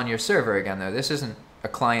if it's on your server. Again, though, this isn't a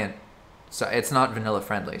client So it's not vanilla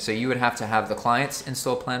friendly. So you would have to have the clients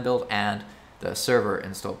install Planbuild and the server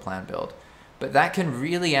install Planbuild. But that can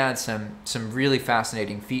really add some really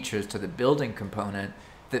fascinating features to the building component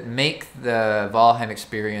that make the Valheim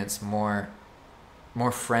experience more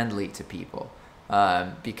friendly to people.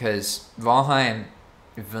 Because Valheim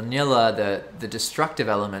vanilla, the destructive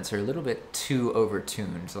elements are a little bit too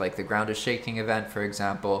overtuned. Like the ground is shaking event, for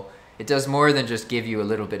example, it does more than just give you a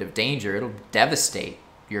little bit of danger. It'll devastate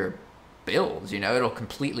your builds. It'll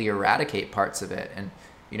completely eradicate parts of it, and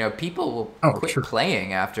people will quit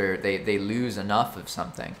playing after they lose enough of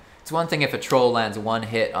something. It's one thing if a troll lands one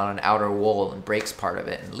hit on an outer wall and breaks part of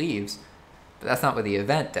it and leaves, but that's not what the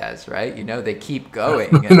event does, right? They keep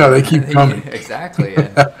going. No, they keep coming. Exactly.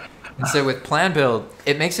 And so with Planbuild,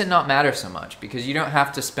 it makes it not matter so much because you don't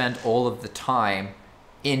have to spend all of the time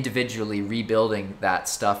individually rebuilding that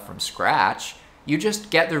stuff from scratch. You just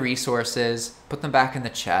get the resources, put them back in the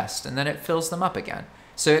chest, and then it fills them up again.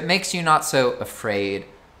 So it makes you not so afraid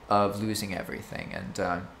of losing everything.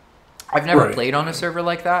 And I've never played on a server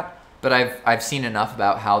like that, but I've seen enough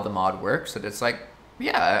about how the mod works that it's like,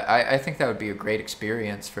 yeah, I think that would be a great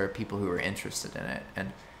experience for people who are interested in it.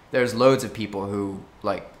 And there's loads of people who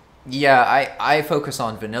I focus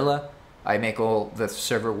on vanilla. I make all the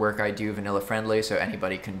server work I do vanilla friendly so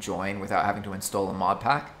anybody can join without having to install a mod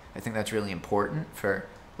pack. I think that's really important for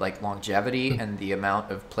like longevity and the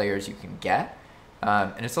amount of players you can get.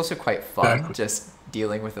 And it's also quite fun just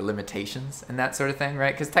dealing with the limitations and that sort of thing,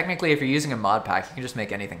 right? Because technically if you're using a mod pack, you can just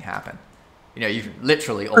make anything happen. You can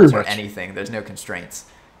literally alter anything. There's no constraints.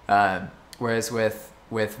 Whereas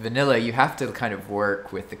with vanilla, you have to kind of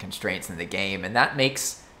work with the constraints in the game, and that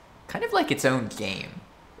makes kind of like its own game,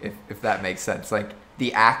 if that makes sense. Like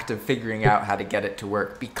the act of figuring out how to get it to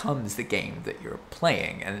work becomes the game that you're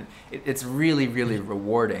playing, and it's really, really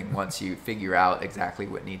rewarding once you figure out exactly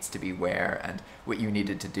what needs to be where and what you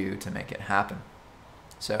needed to do to make it happen.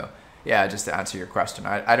 So yeah, just to answer your question,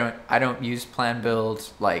 I don't use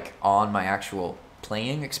Planbuild like on my actual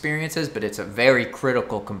playing experiences, but it's a very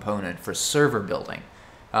critical component for server building.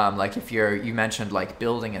 Like if you mentioned like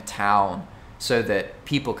building a town so that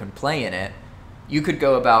people can play in it, you could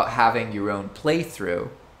go about having your own playthrough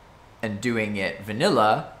and doing it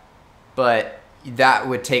vanilla, but that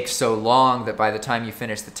would take so long that by the time you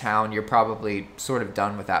finish the town, you're probably sort of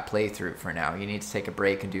done with that playthrough for now. You need to take a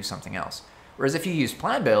break and do something else. Whereas if you use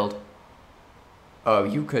Planbuild,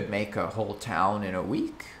 you could make a whole town in a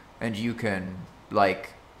week, and you can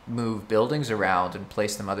like move buildings around and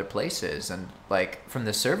place them other places. And like from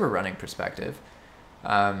the server running perspective,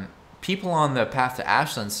 people on the Path to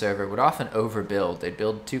AshLands server would often overbuild. They'd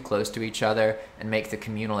build too close to each other and make the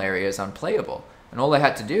communal areas unplayable. And all they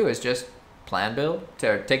had to do is just Planbuild,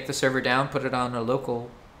 to take the server down, put it on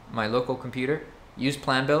my local computer, use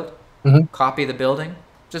Planbuild, copy the building,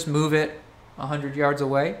 just move it 100 yards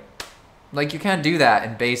away. Like you can't do that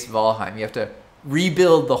in base Valheim. You have to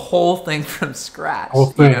rebuild the whole thing from scratch.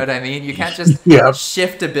 You know what I mean? You can't just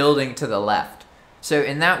shift a building to the left. So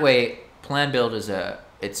in that way, Planbuild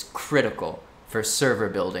it's critical for server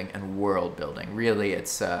building and world building. Really,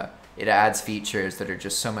 it adds features that are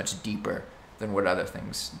just so much deeper than what other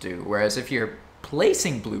things do. Whereas if you're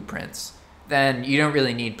placing blueprints, then you don't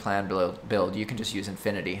really need Planbuild. You can just use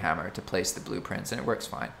Infinity Hammer to place the blueprints, and it works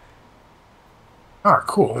fine. Ah,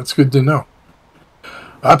 cool. That's good to know.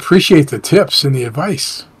 I appreciate the tips and the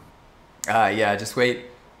advice. Yeah, just wait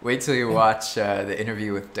till you watch the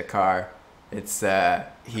interview with Dakar. It's I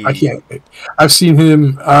can't. I've seen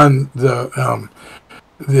him on the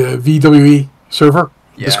VWE server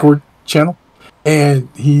Discord channel, and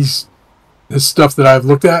the stuff that I've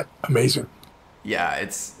looked at, amazing. Yeah,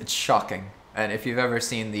 it's shocking. And if you've ever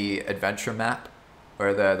seen the adventure map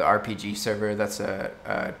or the RPG server, that's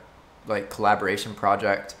a like collaboration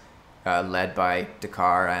project led by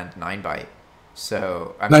Dakar and 9byte.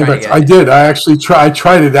 So I'm trying to get. I did. I actually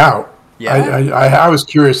tried it out. Yeah. I was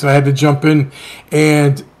curious, and I had to jump in,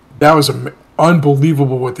 and that was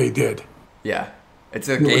unbelievable what they did. Yeah, it's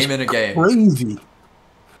a game in a game. Crazy.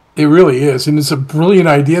 It really is, and it's a brilliant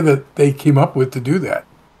idea that they came up with to do that.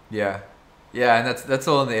 Yeah, and that's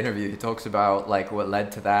all in the interview. He talks about like what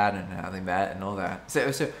led to that and how they met and all that.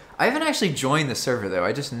 So I haven't actually joined the server though.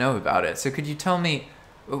 I just know about it. So could you tell me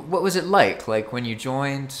what was it like when you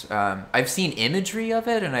joined? I've seen imagery of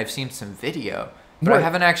it and I've seen some video, but I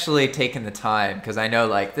haven't actually taken the time because I know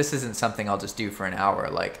like this isn't something I'll just do for an hour.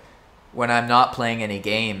 Like when I'm not playing any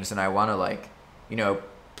games and I want to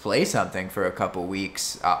play something for a couple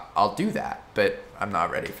weeks, I'll do that. But I'm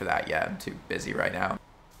not ready for that yet. I'm too busy right now.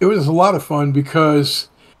 It was a lot of fun because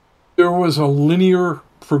there was a linear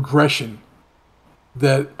progression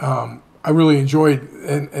that I really enjoyed,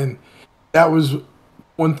 and that was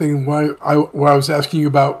one thing why I was asking you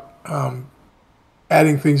about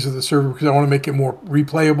adding things to the server, because I want to make it more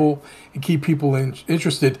replayable and keep people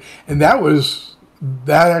interested. And that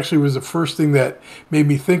actually was the first thing that made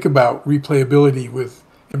me think about replayability with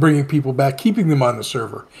and bringing people back, keeping them on the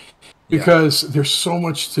server, Yeah. because there's so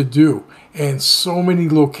much to do and so many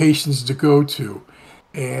locations to go to.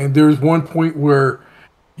 And there's one point where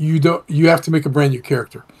you have to make a brand new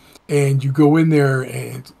character, and you go in there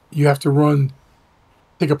and you have to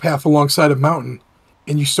take a path alongside a mountain,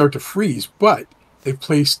 and you start to freeze. But they've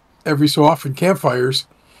placed every so often campfires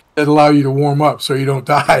that allow you to warm up so you don't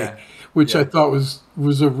die, Yeah. which I Yeah. thought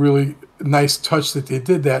was a really nice touch that they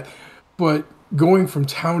did that. But going from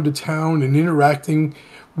town to town and interacting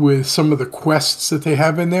with some of the quests that they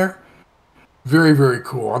have in there, very, very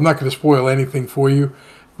cool. I'm not going to spoil anything for you,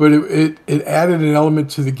 but it added an element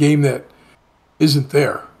to the game that isn't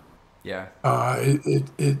there. Yeah.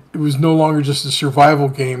 It was no longer just a survival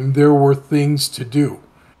game. There were things to do.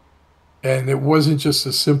 And it wasn't just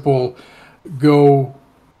a simple go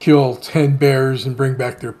kill 10 bears and bring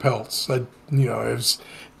back their pelts. It was,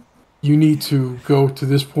 you need to go to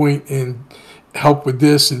this point and help with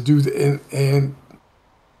this and and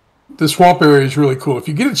the swamp area is really cool. If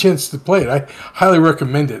you get a chance to play it, I highly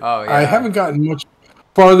recommend it. Oh I yeah. haven't gotten much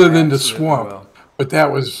farther I than the absolutely swamp, will. but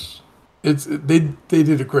they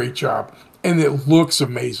did a great job, and it looks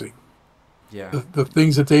amazing. Yeah. The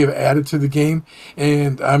things that they've added to the game,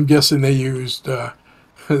 and I'm guessing they used the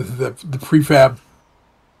prefab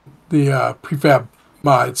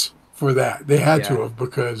mods for that. They had to Yeah. have,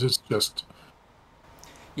 because it's just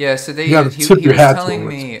Yeah, so you got to tip he your was hat to telling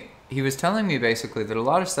them. me basically that a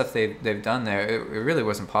lot of stuff they've done there, it really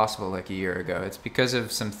wasn't possible like a year ago. It's because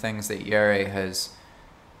of some things that Yere has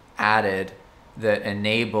added that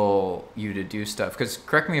enable you to do stuff. Because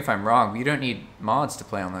correct me if I'm wrong, but you don't need mods to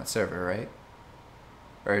play on that server, right?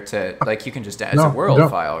 Or to like you can just add as a No, you world don't.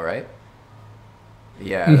 file, right?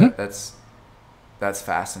 Yeah, Hmm. that's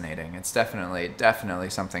fascinating. It's definitely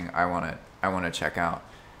something I wanna check out.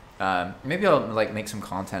 Maybe I'll like make some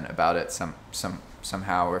content about it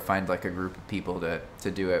somehow, or find like a group of people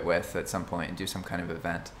to do it with at some point and do some kind of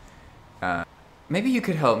event. Maybe you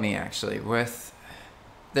could help me actually with.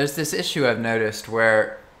 There's this issue I've noticed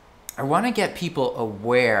where I want to get people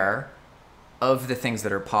aware of the things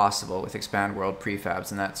that are possible with expand world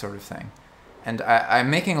prefabs and that sort of thing. And I'm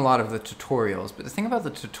making a lot of the tutorials, but the thing about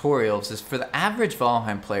the tutorials is for the average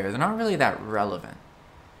Valheim player, they're not really that relevant.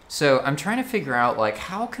 So I'm trying to figure out like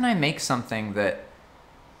how can I make something that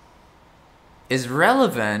is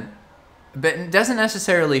relevant but doesn't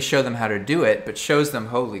necessarily show them how to do it, but shows them,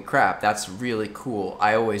 holy crap, that's really cool.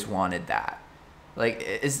 I always wanted that. Like,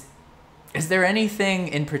 is there anything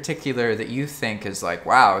in particular that you think is like,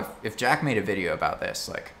 wow, if Jack made a video about this,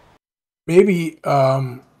 like, Maybe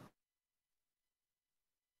well,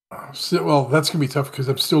 that's gonna be tough because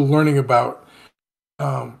I'm still learning about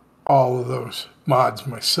all of those mods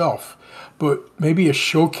myself. But maybe a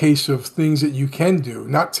showcase of things that you can do,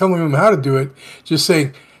 not telling them how to do it, just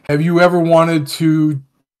saying, have you ever wanted to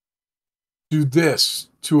do this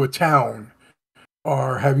to a town?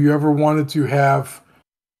 Or have you ever wanted to have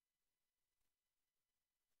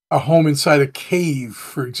a home inside a cave,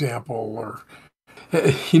 for example? Or,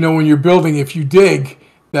 when you're building, if you dig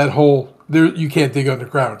that hole, there you can't dig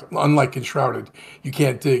underground. Unlike in Shrouded, you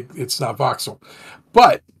can't dig; it's not voxel.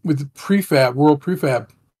 But with the prefab, world prefab,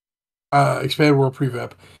 expanded world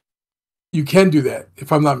prefab, you can do that.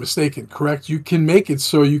 If I'm not mistaken, correct? You can make it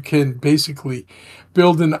so you can basically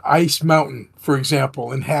build an ice mountain, for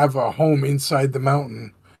example, and have a home inside the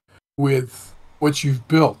mountain with what you've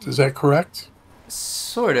built. Is that correct?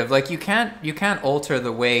 sort of like you can't alter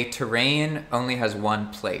the way terrain only has one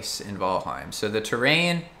place in Valheim. So the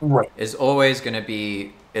terrain Right. is always going to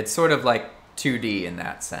be it's sort of like 2D in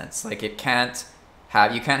that sense. Like you can't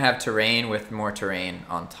have terrain with more terrain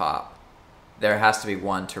on top. There has to be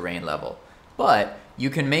one terrain level. But you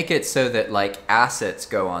can make it so that like assets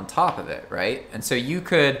go on top of it, right? And so you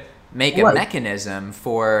could make a Right. mechanism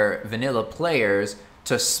for vanilla players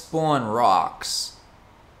to spawn rocks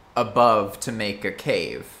above to make a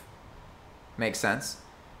cave. Makes sense?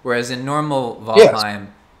 Whereas in normal Yes. Valheim,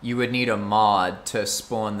 you would need a mod to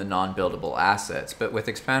spawn the non-buildable assets. But with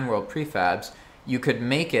Expand World Prefabs, you could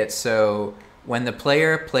make it so when the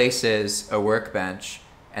player places a workbench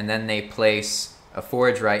and then they place a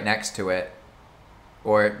forge right next to it,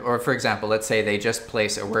 or for example, let's say they just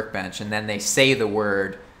place a workbench and then they say the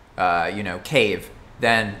word, cave,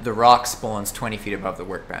 then the rock spawns 20 feet above the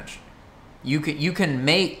workbench. You can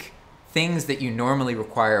make things that you normally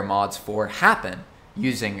require mods for happen,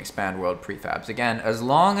 using expand world prefabs. Again, as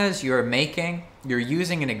long as you're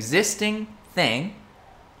using an existing thing,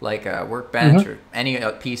 like a workbench or any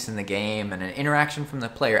piece in the game, and an interaction from the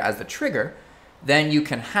player as the trigger, then you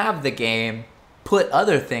can have the game put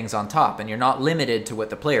other things on top, and you're not limited to what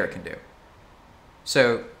the player can do.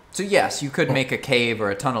 So yes, you could make a cave or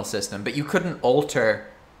a tunnel system, but you couldn't alter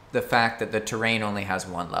the fact that the terrain only has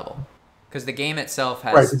one level. Because the game itself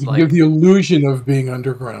has... Right, but you give the illusion of being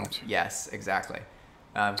underground. Yes, exactly.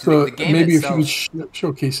 So the game maybe itself, if you could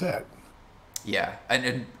showcase that. Yeah,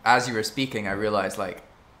 and as you were speaking, I realized, like,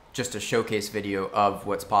 just a showcase video of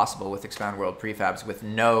what's possible with expand world prefabs with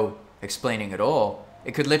no explaining at all.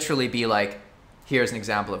 It could literally be like, here's an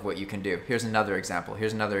example of what you can do. Here's another example.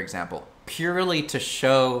 Here's another example. Purely to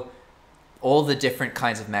show all the different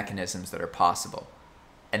kinds of mechanisms that are possible.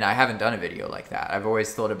 And I haven't done a video like that. I've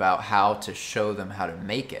always thought about how to show them how to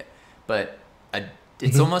make it. But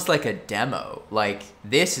it's almost like a demo. Like,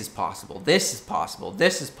 this is possible, this is possible,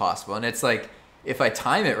 this is possible. And it's like, if I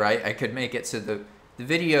time it right, I could make it so the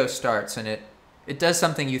video starts and it does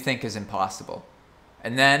something you think is impossible.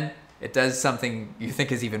 And then it does something you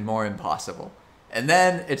think is even more impossible. And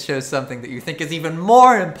then it shows something that you think is even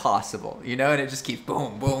more impossible, you know, and it just keeps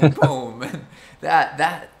boom, boom, boom. And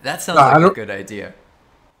that sounds like a good idea.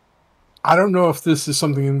 I don't know if this is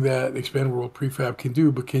something that Expand World Prefab can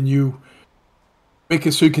do, but can you make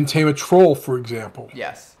it so you can tame a troll, for example?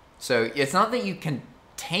 Yes. So it's not that you can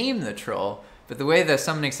tame the troll, but the way the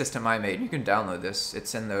summoning system I made, you can download this.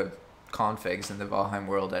 It's in the configs in the Valheim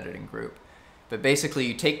World editing group. But basically,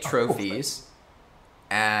 you take trophies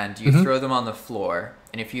and you throw them on the floor.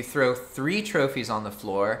 And if you throw 3 trophies on the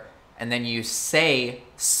floor and then you say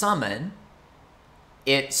summon,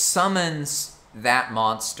 it summons that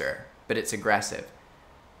monster, but it's aggressive.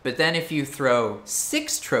 But then if you throw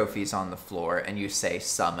 6 trophies on the floor and you say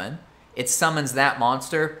summon, it summons that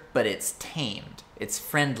monster, but it's tamed. It's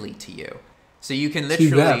friendly to you. So you can literally...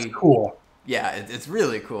 See, that's cool. Yeah, it's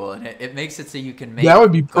really cool, and it makes it so you can make that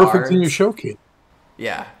would be perfect guards. in your showcase.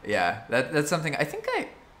 Yeah. That's something... I think I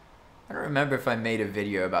don't remember if I made a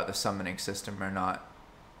video about the summoning system or not.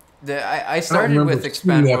 I started with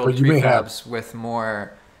Expand World Prefabs with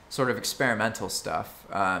more sort of experimental stuff.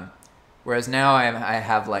 Whereas now I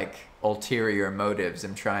have like ulterior motives.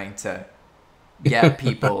 I'm trying to get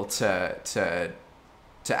people to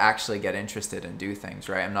actually get interested and do things,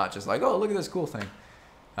 right? I'm not just like, oh, look at this cool thing.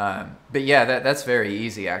 But yeah, that's very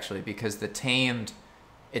easy actually, because the tamed,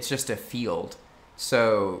 it's just a field.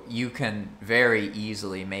 So you can very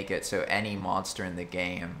easily make it so any monster in the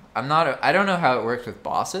game. I don't know how it works with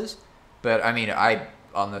bosses, but I mean,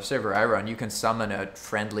 on the server I run, you can summon a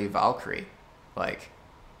friendly Valkyrie. Like,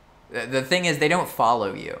 the thing is, they don't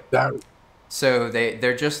follow you. So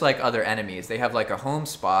they're just like other enemies. They have like a home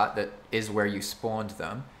spot that is where you spawned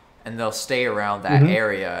them, and they'll stay around that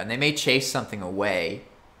area, and they may chase something away.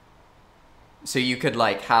 So you could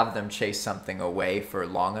like have them chase something away for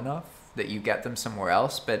long enough that you get them somewhere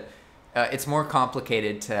else, but it's more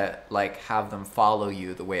complicated to like have them follow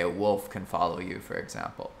you the way a wolf can follow you, for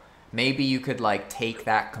example. Maybe you could like take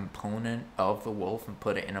that component of the wolf and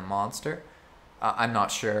put it in a monster. I'm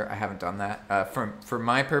not sure. I haven't done that. For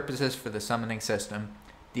my purposes, for the summoning system,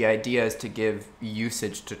 the idea is to give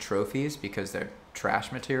usage to trophies because they're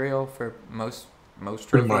trash material for most trophies.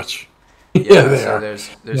 Pretty much. Yeah, they are. There's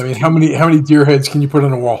I mean, how many deer heads can you put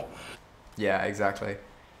on a wall? Yeah, exactly.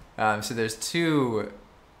 So there's two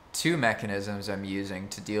mechanisms I'm using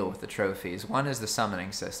to deal with the trophies. One is the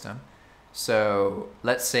summoning system. So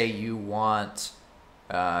let's say you want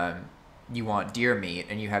deer meat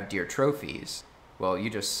and you have deer trophies. Well,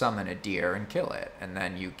 you just summon a deer and kill it, and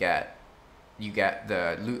then you get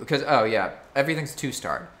the loot. Because everything's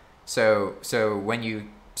 2-starred. So when you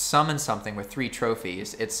summon something with 3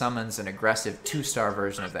 trophies, it summons an aggressive 2-star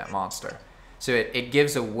version of that monster. So it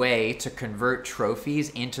gives a way to convert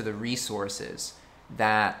trophies into the resources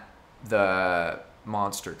that the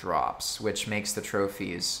monster drops, which makes the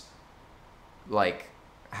trophies like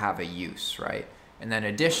have a use, right? And then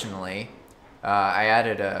additionally, I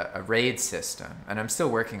added a raid system, and I'm still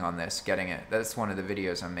working on this, getting it. That's one of the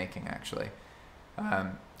videos I'm making actually,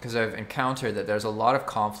 because I've encountered that there's a lot of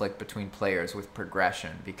conflict between players with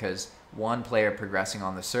progression, because one player progressing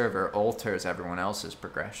on the server alters everyone else's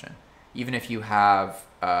progression. Even if you have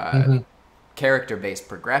character-based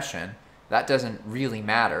progression, that doesn't really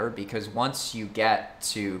matter, because once you get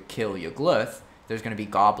to kill Yugluth, there's going to be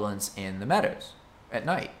goblins in the meadows at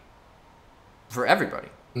night for everybody.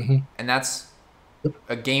 And that's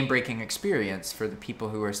a game-breaking experience for the people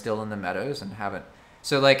who are still in the meadows and haven't.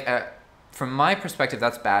 So, like, from my perspective,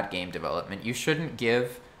 that's bad game development. You shouldn't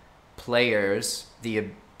give players the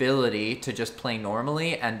ability to just play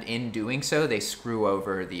normally, and in doing so, they screw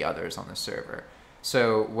over the others on the server.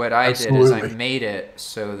 So what I did is I made it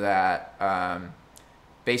so that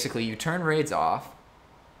basically you turn raids off,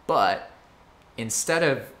 but instead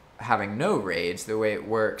of having no raids, the way it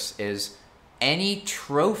works is any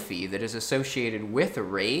trophy that is associated with a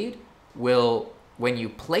raid will, when you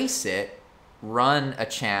place it, run a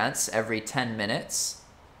chance every 10 minutes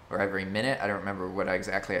or every minute, I don't remember what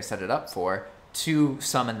exactly I set it up for, to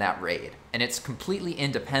summon that raid. And it's completely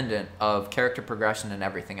independent of character progression and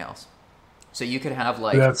everything else. So you could have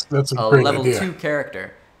like that's a level 2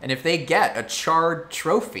 character, and if they get a charred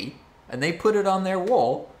trophy and they put it on their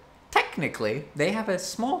wall, technically they have a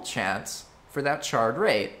small chance for that charred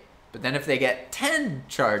raid. But then if they get 10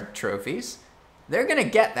 charred trophies, they're going to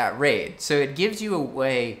get that raid. So it gives you a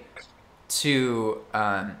way to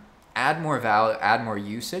add more value, add more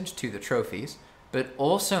usage to the trophies, but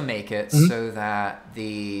also make it so that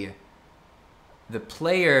the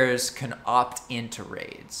players can opt into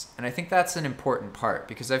raids. And I think that's an important part,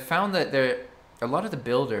 because I've found that a lot of the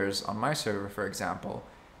builders on my server, for example,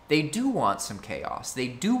 they do want some chaos. They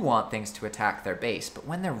do want things to attack their base, but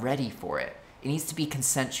when they're ready for it, it needs to be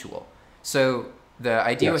consensual. So the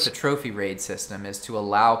idea with the trophy raid system is to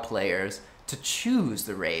allow players to choose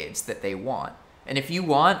the raids that they want. And if you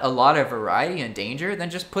want a lot of variety and danger, then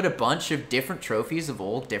just put a bunch of different trophies of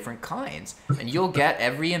all different kinds, and you'll get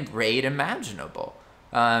every raid imaginable.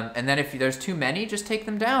 And then if there's too many, just take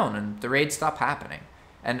them down, and the raids stop happening.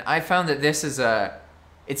 And I found that this is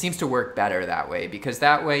it seems to work better that way, because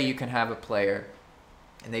that way you can have a player,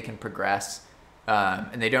 and they can progress,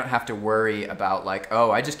 and they don't have to worry about like, oh,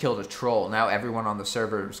 I just killed a troll. Now everyone on the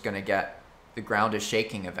server is going to get the ground is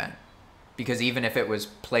shaking event. Because even if it was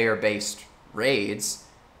player-based raids,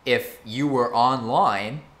 if you were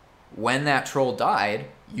online when that troll died,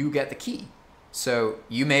 you get the key. So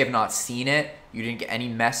you may have not seen it, you didn't get any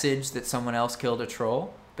message that someone else killed a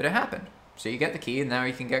troll, but it happened. So you get the key, and now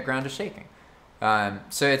you can get ground is shaking.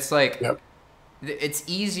 So it's like, it's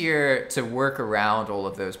easier to work around all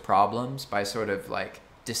of those problems by sort of like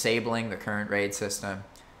disabling the current raid system.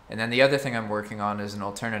 And then the other thing I'm working on is an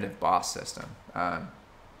alternative boss system.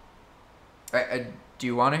 Do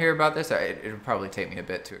you want to hear about this? It'll probably take me a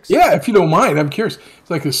bit to explain. Yeah, if you don't mind. I'm curious. It's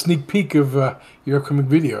like a sneak peek of your upcoming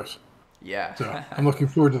videos. Yeah. So I'm looking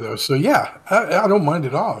forward to those. So yeah, I don't mind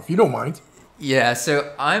at all, if you don't mind. Yeah,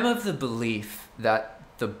 so I'm of the belief that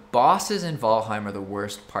the bosses in Valheim are the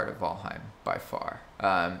worst part of Valheim by far.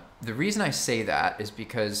 The reason I say that is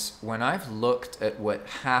because when I've looked at what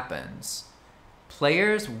happens,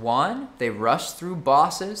 players, one, they rush through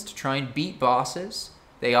bosses to try and beat bosses.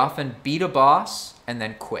 They often beat a boss and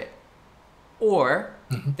then quit. Or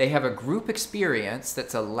they have a group experience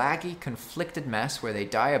that's a laggy, conflicted mess where they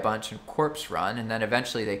die a bunch and corpse run, and then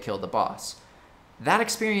eventually they kill the boss. That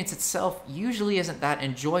experience itself usually isn't that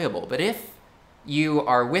enjoyable, but if you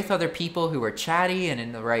are with other people who are chatty and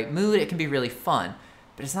in the right mood, it can be really fun.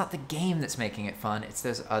 But it's not the game that's making it fun, it's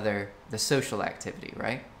the social activity,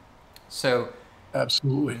 right? So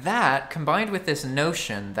absolutely, that combined with this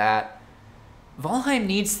notion that Valheim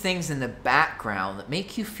needs things in the background that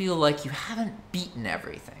make you feel like you haven't beaten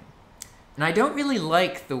everything. And I don't really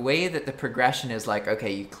like the way that the progression is like,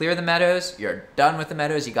 okay, you clear the meadows, you're done with the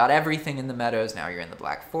meadows, you got everything in the meadows, now you're in the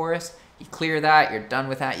Black Forest, you clear that, you're done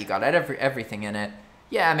with that, you got everything in it.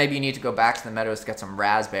 Yeah, maybe you need to go back to the meadows to get some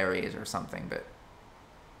raspberries or something, but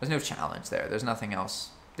there's no challenge there. There's nothing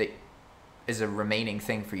else that is a remaining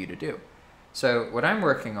thing for you to do. So what I'm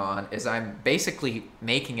working on is I'm basically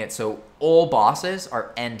making it so all bosses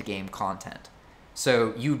are end game content.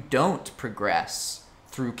 So you don't progress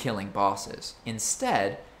through killing bosses.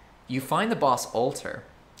 Instead, you find the boss altar,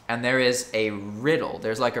 and there is a riddle.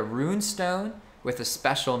 There's like a rune stone with a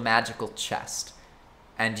special magical chest.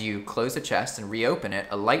 And you close the chest and reopen it,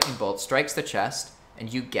 a lightning bolt strikes the chest,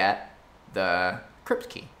 and you get the crypt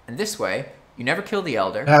key. And this way, you never kill the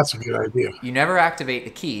elder. That's a good idea. You never activate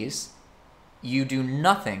the keys. You do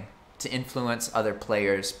nothing to influence other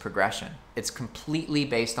players' progression. It's completely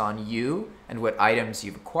based on you and what items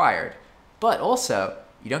you've acquired. But also,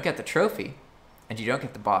 you don't get the trophy, and you don't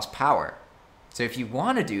get the boss power. So if you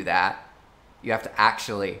want to do that, you have to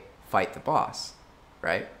actually fight the boss,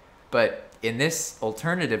 right? But in this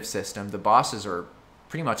alternative system, the bosses are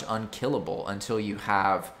pretty much unkillable until you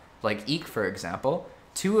have, like Eek, for example,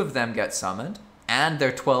 2 of them get summoned, and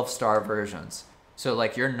they're 12-star versions. So,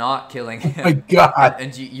 like, you're not killing him. Oh my God.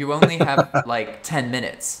 And you only have, like, 10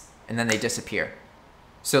 minutes, and then they disappear.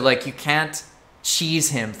 So, like, you can't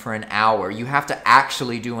cheese him for an hour. You have to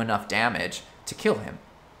actually do enough damage to kill him.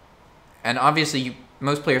 And obviously,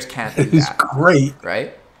 most players can't do It's that, great.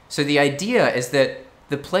 right? So the idea is that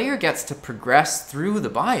the player gets to progress through the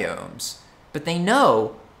biomes, but they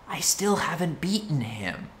know, I still haven't beaten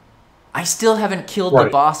him. I still haven't killed the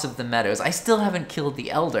boss of the meadows. I still haven't killed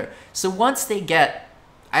the elder. So once they get...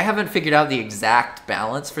 I haven't figured out the exact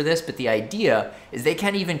balance for this, but the idea is they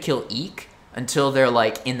can't even kill Eek until they're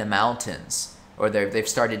like in the mountains, or they've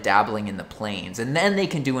started dabbling in the plains, and then they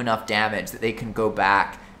can do enough damage that they can go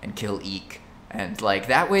back and kill Eek. And like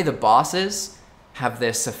that way the bosses have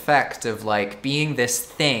this effect of like being this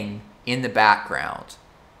thing in the background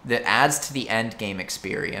that adds to the end game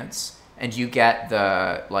experience, and you get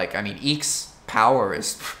the, like, I mean, Eek's power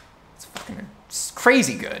is it's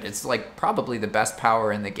crazy good. It's like probably the best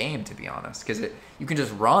power in the game, to be honest, because you can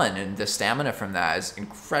just run, and the stamina from that is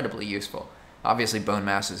incredibly useful. Obviously, Bone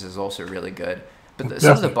Masters is also really good, but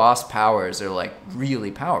some of the boss powers are like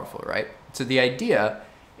really powerful, right? So the idea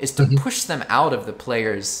is to push them out of the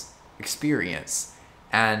player's experience,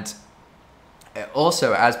 and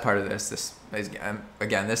also as part of this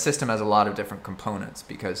again, this system has a lot of different components,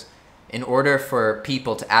 because in order for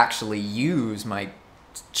people to actually use my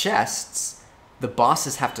chests, the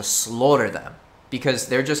bosses have to slaughter them, because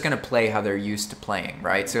they're just going to play how they're used to playing,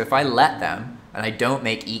 right? So if I let them, and I don't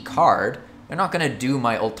make Eek hard, they're not going to do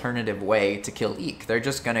my alternative way to kill Eek. They're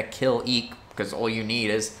just going to kill Eek, because all you need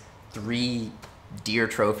is 3 deer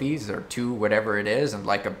trophies, or 2, whatever it is, and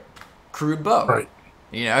like a crude bow. Right.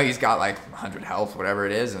 You know, he's got like 100 health, whatever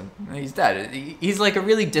it is, and he's dead. He's like a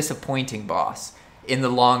really disappointing boss in the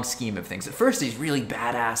long scheme of things. At first, he's really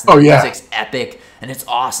badass, and the music's epic, and it's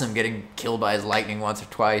awesome getting killed by his lightning once or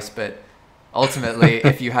twice, but ultimately,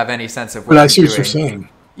 if you have any sense of what I see what you're saying.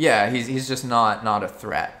 Yeah, he's just not a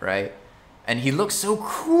threat, right? And he looks so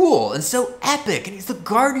cool and so epic, and he's the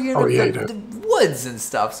guardian of the woods and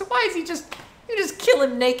stuff. So why is you just kill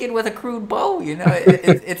him naked with a crude bow? You know,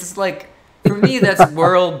 it's like, for me, that's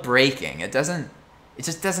world breaking. It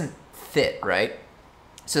just doesn't fit, right?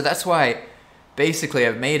 So that's why basically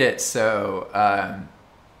I've made it so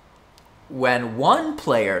when one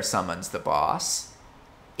player summons the boss,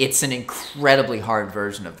 it's an incredibly hard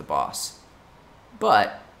version of the boss.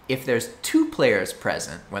 But if there's 2 players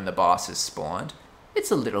present when the boss is spawned, it's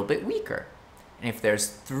a little bit weaker. And if there's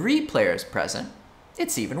 3 players present,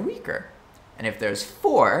 it's even weaker. And if there's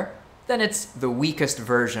 4, then it's the weakest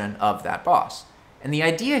version of that boss. And the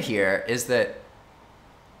idea here is that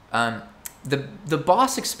the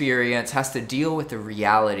boss experience has to deal with the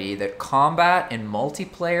reality that combat in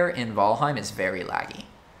multiplayer in Valheim is very laggy.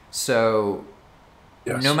 So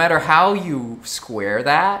no matter how you square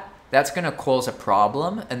that, that's going to cause a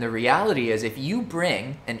problem. And the reality is, if you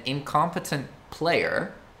bring an incompetent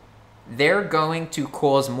player, they're going to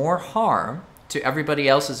cause more harm to everybody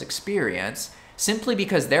else's experience, simply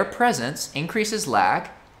because their presence increases lag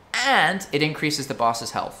and it increases the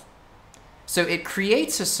boss's health. So it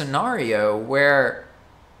creates a scenario where,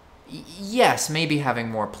 yes, maybe having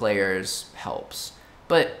more players helps,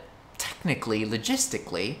 but technically,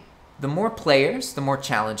 logistically, the more players, the more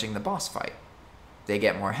challenging the boss fight. They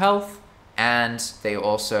get more health, and they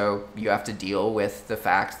also, you have to deal with the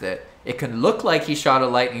fact that it can look like he shot a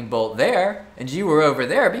lightning bolt there, and you were over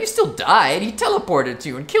there, but you still died. He teleported to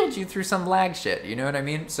you and killed you through some lag shit. You know what I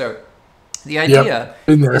mean? So the idea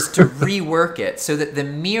is to rework it so that the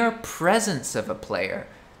mere presence of a player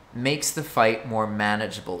makes the fight more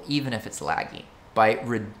manageable, even if it's laggy, by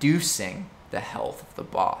reducing the health of the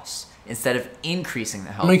boss instead of increasing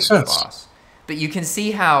the health of the boss. But you can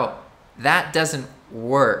see how that doesn't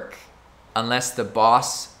work unless the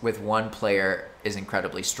boss with 1 player is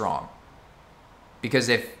incredibly strong. Because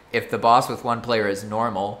if the boss with 1 player is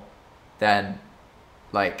normal, then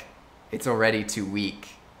like it's already too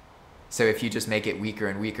weak. So if you just make it weaker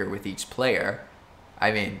and weaker with each player,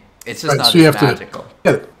 I mean, it's just not as magical.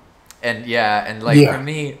 And like for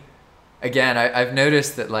me, again, I've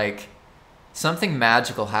noticed that like something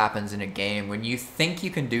magical happens in a game when you think you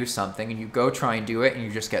can do something and you go try and do it and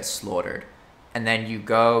you just get slaughtered. And then you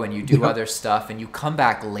go and you do other stuff and you come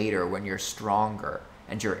back later when you're stronger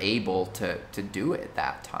and you're able to do it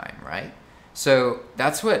that time, right? So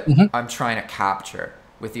that's what I'm trying to capture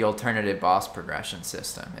with the alternative boss progression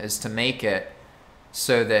system, is to make it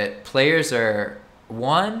so that players are,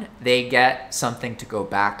 1, they get something to go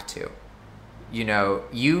back to. You know,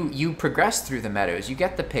 you progress through the meadows, you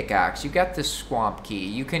get the pickaxe, you get the swamp key,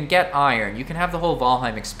 you can get iron, you can have the whole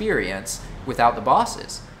Valheim experience without the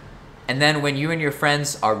bosses. And then when you and your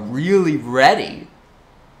friends are really ready,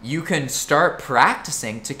 you can start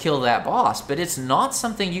practicing to kill that boss, but it's not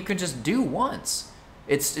something you can just do once.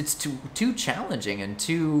 It's too challenging and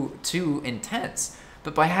too intense.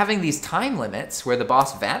 But by having these time limits where the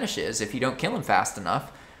boss vanishes if you don't kill him fast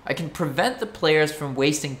enough, I can prevent the players from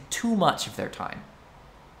wasting too much of their time.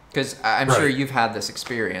 Because I'm sure you've had this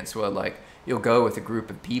experience where, like, you'll go with a group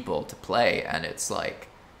of people to play, and it's like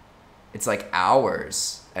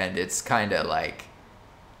hours, and it's kind of like,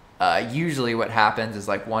 usually what happens is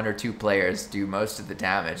like 1 or 2 players do most of the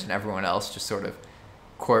damage, and everyone else just sort of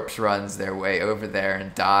corpse runs their way over there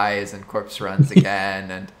and dies, and corpse runs again,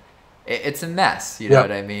 and it's a mess, you know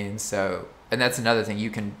what I mean? So, and that's another thing, you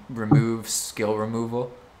can remove skill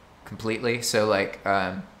removal completely. So like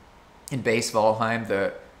in base Valheim,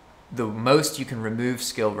 the most you can remove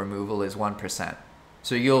skill removal is 1%.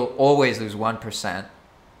 So you'll always lose 1%,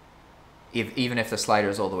 even if the slider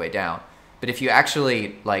is all the way down. But if you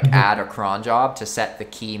actually like add a cron job to set the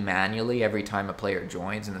key manually every time a player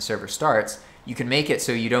joins and the server starts, you can make it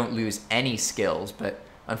so you don't lose any skills. But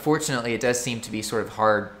unfortunately, it does seem to be sort of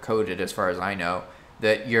hard coded, as far as I know,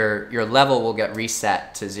 that your level will get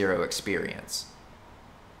reset to 0 experience.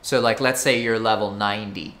 So like, let's say you're level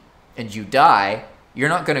 90 and you die, you're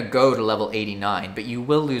not going to go to level 89, but you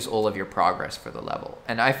will lose all of your progress for the level.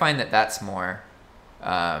 And I find that that's more,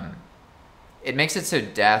 it makes it so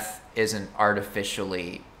death isn't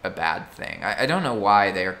artificially a bad thing. I don't know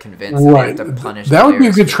why they are convinced that they have to punish that would be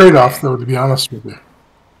a good players trade-off, though, to be honest with you.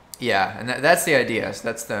 Yeah, and that's the idea. So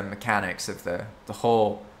that's the mechanics of the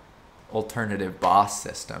whole alternative boss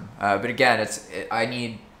system. But again, I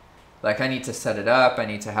need to set it up. I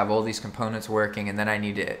need to have all these components working, and then I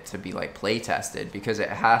need it to be like play tested, because it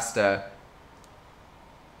has to.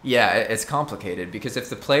 Yeah, it's complicated, because if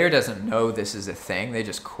the player doesn't know this is a thing, they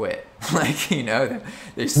just quit. Like, you know,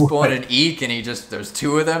 they spawn an Eek, and there's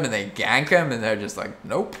 2 of them, and they gank him, and they're just like,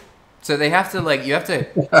 nope. So they have to, like, you have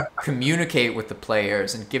to communicate with the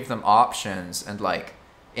players and give them options. And like,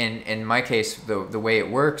 in my case, the way it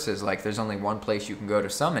works is like, there's only one place you can go to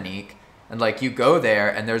summon Eek, and like, you go there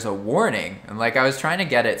and there's a warning. And like, I was trying to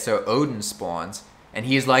get it so Odin spawns, and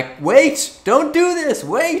he's like, wait, don't do this,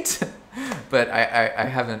 wait. But I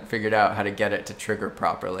haven't figured out how to get it to trigger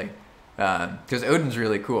properly, because Odin's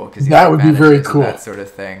really cool, because that would be very cool, that sort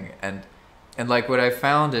of thing. And like, what I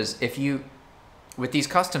found is, with these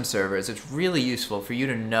custom servers, it's really useful for you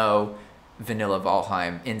to know vanilla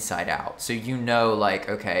Valheim inside out. So you know, like,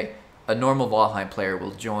 okay, a normal Valheim player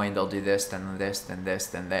will join, they'll do this, then this, then this,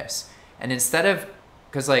 then this. And instead of,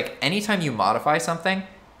 because like, anytime you modify something,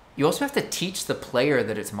 you also have to teach the player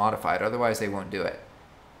that it's modified, otherwise they won't do it.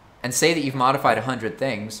 And say that you've modified 100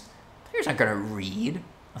 things, players aren't going to read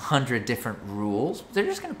 100 different rules. They're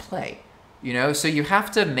just going to play, you know? So you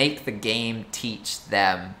have to make the game teach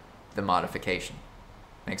them the modification.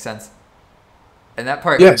 Make sense? And that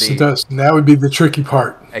part Yes, it does. And that would be the tricky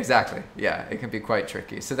part. Exactly. Yeah, it can be quite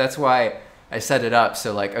tricky. So that's why I set it up.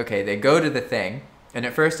 So like, okay, they go to the thing, and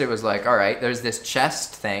at first it was like, all right, there's this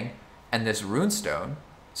chest thing and this runestone.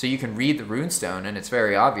 So you can read the runestone, and it's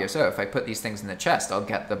very obvious, oh, if I put these things in the chest, I'll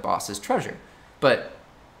get the boss's treasure. But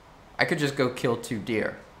I could just go kill 2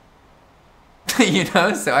 deer. You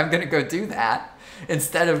know? So I'm going to go do that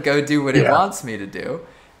instead of go do what it wants me to do.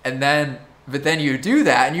 And then, but then you do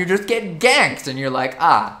that, and you just get ganked, and you're like,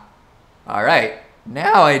 all right,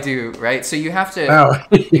 now I do, right? So you have to,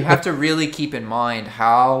 you have to really keep in mind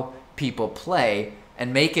how people play,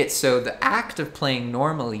 and make it so the act of playing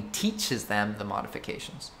normally teaches them the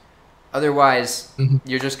modifications. Otherwise,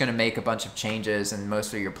 you're just going to make a bunch of changes, and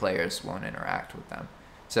most of your players won't interact with them.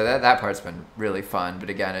 So that part's been really fun. But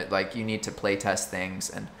again, you need to play test things,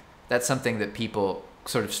 and that's something that people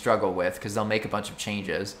sort of struggle with, because they'll make a bunch of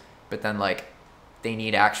changes, but then like, they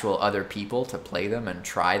need actual other people to play them and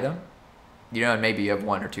try them. You know, and maybe you have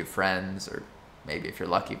 1 or 2 friends, or maybe if you're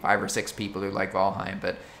lucky, 5 or 6 people who like Valheim,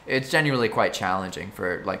 but it's genuinely quite challenging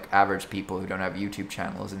for like average people who don't have YouTube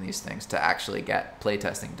channels and these things to actually get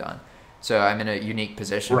playtesting done. So I'm in a unique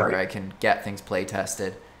position where I can get things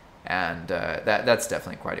playtested, and that's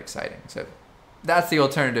definitely quite exciting. So that's the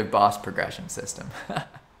alternative boss progression system.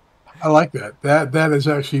 I like that. That is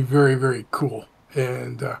actually very, very cool,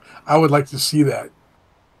 and I would like to see that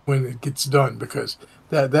when it gets done, because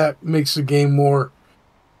that makes the game more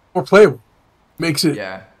playable. Makes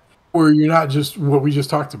it where you're not just what we just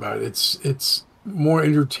talked about. It's more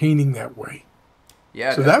entertaining that way.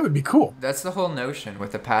 Yeah. So that would be cool. That's the whole notion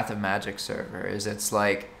with the Path of Magic server, is it's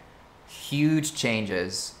like huge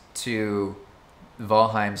changes to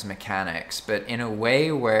Valheim's mechanics, but in a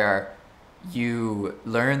way where you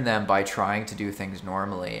learn them by trying to do things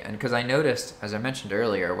normally. And because I noticed, as I mentioned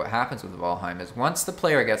earlier, what happens with Valheim is once the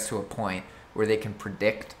player gets to a point where they can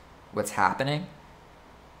predict what's happening,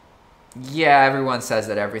 yeah, everyone says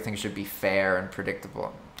that everything should be fair and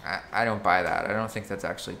predictable. I don't buy that. I don't think that's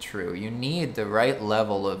actually true. You need the right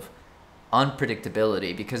level of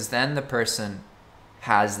unpredictability, because then the person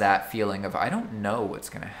has that feeling of, I don't know what's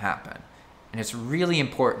going to happen. And it's really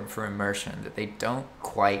important for immersion that they don't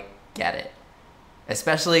quite get it.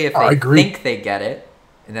 Especially if they think they get it,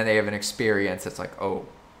 and then they have an experience that's like, oh,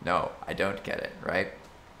 no, I don't get it, right?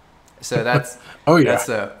 So that's that's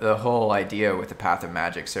the whole idea with the Path of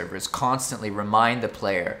Magic server, is constantly remind the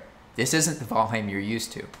player, this isn't the Valheim you're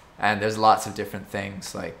used to. And there's lots of different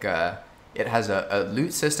things, like it has a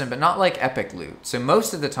loot system, but not like epic loot. So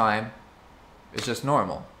most of the time, it's just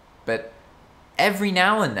normal. But every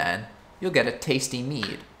now and then, you'll get a tasty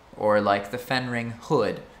mead, or like the Fenring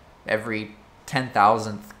Hood. Every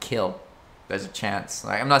 10,000th kill, there's a chance.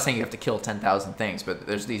 Like, I'm not saying you have to kill 10,000 things, but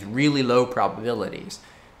there's these really low probabilities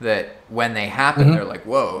that when they happen, they're like,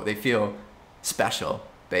 whoa, they feel special,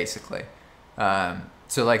 basically.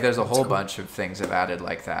 So like there's a whole bunch of things I've added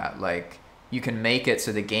like that. Like you can make it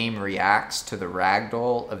so the game reacts to the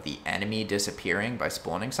ragdoll of the enemy disappearing by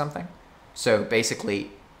spawning something. So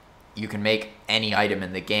basically you can make any item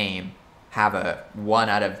in the game have a 1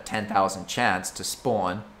 out of 10,000 chance to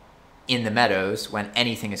spawn in the meadows when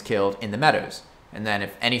anything is killed in the meadows. And then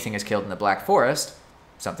if anything is killed in the Black Forest,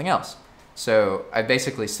 something else. So I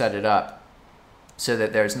basically set it up so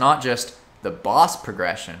that there's not just the boss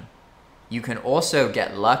progression, you can also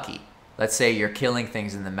get lucky. Let's say you're killing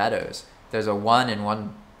things in the meadows. There's a 1 in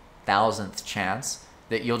 1,000th chance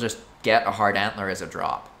that you'll just get a hard antler as a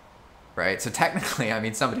drop, right? So technically, I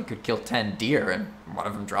mean, somebody could kill 10 deer and one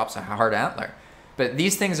of them drops a hard antler. But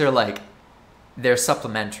these things are like, they're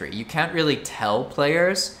supplementary. You can't really tell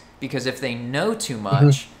players, because if they know too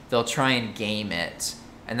much, they'll try and game it.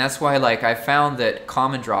 And that's why, like, I found that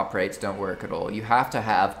common drop rates don't work at all. You have to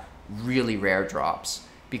have really rare drops,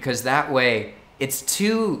 because that way it's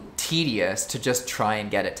too tedious to just try and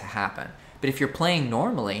get it to happen. But if you're playing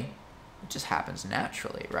normally, it just happens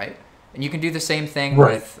naturally, right? And you can do the same thing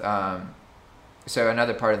with... so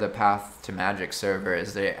another part of the Path to Magic server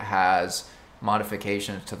is that it has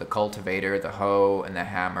modifications to the cultivator, the hoe, and the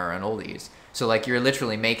hammer, and all these. So, like, you're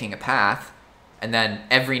literally making a path, and then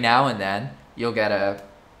every now and then you'll get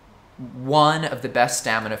one of the best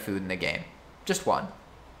stamina food in the game. Just one.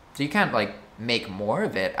 So you can't, like, make more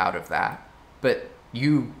of it out of that, but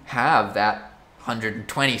you have that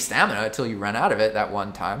 120 stamina until you run out of it that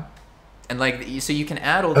one time. And, like, so you can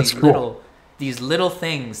add all these little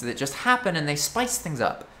things that just happen, and they spice things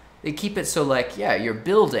up. They keep it so, like, yeah, you're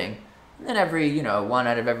building, and then every, 1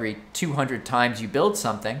 out of every 200 times you build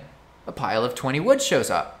something, a pile of 20 wood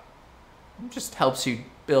shows up. It just helps you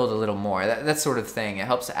build a little more. That sort of thing. It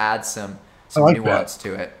helps add some nuance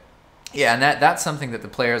to it. Yeah, and that's something that the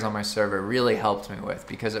players on my server really helped me with,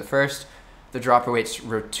 because at first the dropper weights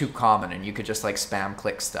were too common and you could just like spam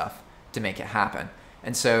click stuff to make it happen.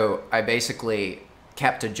 And so I basically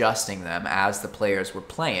kept adjusting them as the players were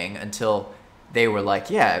playing until they were like,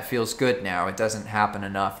 yeah, it feels good now. It doesn't happen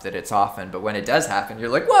enough that it's often, but when it does happen, you're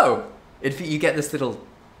like, whoa! You get this little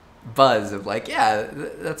buzz of like, yeah,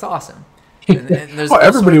 that's awesome. And well,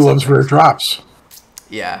 everybody loves rare drops.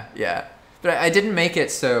 Yeah, yeah. But I didn't make it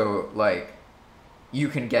so, like, you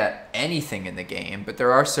can get anything in the game, but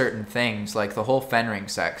there are certain things, like the whole Fenring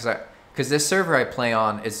set, because this server I play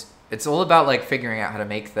on it's all about, like, figuring out how to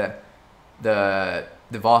make the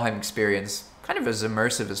Valheim experience kind of as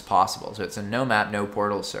immersive as possible. So it's a no map, no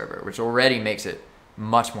portal server, which already makes it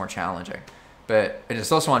much more challenging. But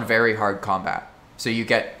it's also on very hard combat, so you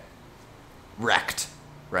get wrecked,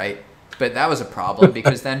 right? But that was a problem,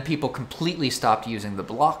 because then people completely stopped using the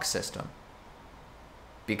block system,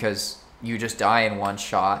 because you just die in one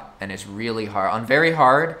shot, and it's really hard. On very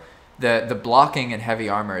hard, the blocking and heavy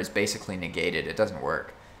armor is basically negated. It doesn't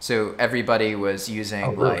work. So everybody was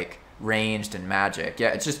using like ranged and magic. Yeah,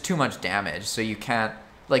 it's just too much damage. So you can't,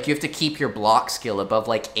 like, you have to keep your block skill above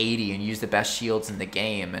like 80 and use the best shields in the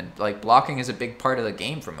game. And like blocking is a big part of the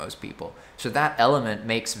game for most people. So that element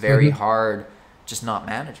makes very hard just not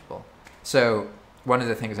manageable. So one of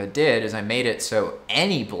the things I did is I made it so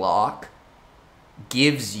any block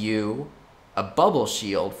gives you a bubble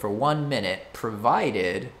shield for 1 minute,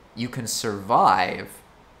 provided you can survive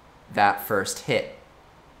that first hit,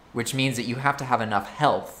 which means that you have to have enough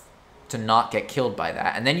health to not get killed by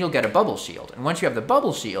that, and then you'll get a bubble shield. And once you have the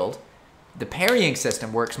bubble shield, the parrying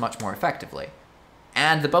system works much more effectively.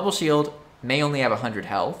 And the bubble shield may only have 100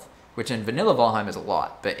 health, which in vanilla Valheim is a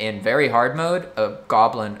lot, but in very hard mode, a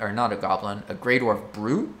Grey Dwarf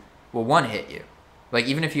Brute will one-hit you. Like,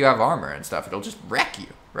 even if you have armor and stuff, it'll just wreck you,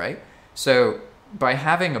 right? So by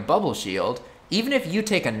having a bubble shield, even if you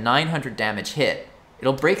take a 900 damage hit,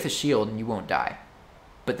 it'll break the shield and you won't die.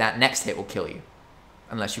 but that next hit will kill you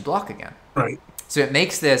unless you block again. Right. So it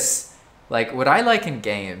makes this, like, what I like in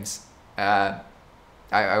games, I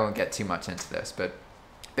won't get too much into this, but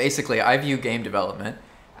basically I view game development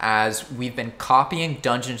as we've been copying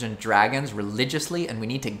Dungeons and Dragons religiously, and we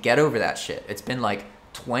need to get over that shit. It's been like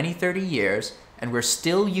 20, 30 years, and we're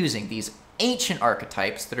still using these ancient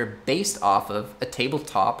archetypes that are based off of a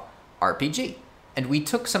tabletop RPG. And we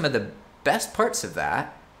took some of the best parts of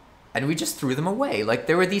that, and we just threw them away. Like,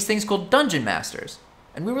 there were these things called Dungeon Masters.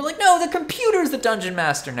 And we were like, no, the computer's the Dungeon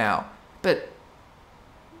Master now. But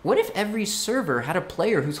what if every server had a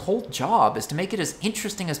player whose whole job is to make it as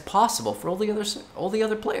interesting as possible for all the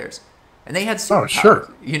other players? And they had superpowers. Oh,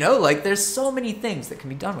 sure. You know, like, there's so many things that can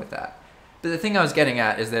be done with that. But the thing I was getting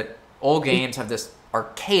at is that all games have this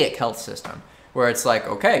archaic health system where it's like,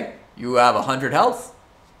 okay, you have 100 health,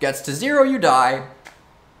 gets to 0, you die.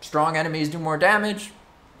 Strong enemies do more damage,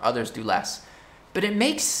 others do less. But it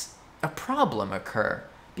makes a problem occur,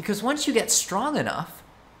 because once you get strong enough,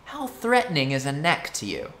 how threatening is a neck to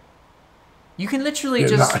you? You can literally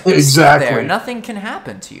just sit there, nothing can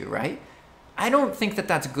happen to you, right? I don't think that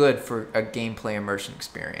that's good for a gameplay immersion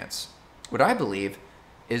experience. What I believe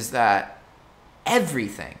is that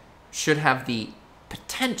everything should have the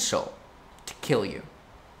potential to kill you.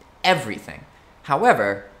 Everything.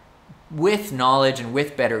 However, with knowledge and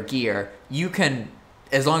with better gear, you can,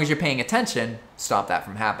 as long as you're paying attention, stop that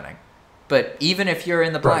from happening. But even if you're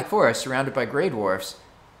in the Black Forest surrounded by Grey Dwarfs,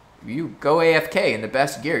 you go AFK in the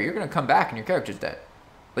best gear, you're going to come back and your character's dead.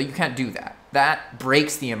 But you can't do that. That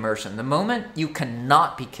breaks the immersion. The moment you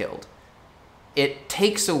cannot be killed, it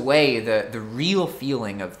takes away the real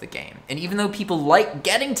feeling of the game. And even though people like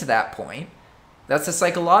getting to that point, that's a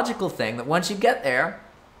psychological thing that once you get there,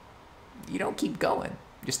 you don't keep going.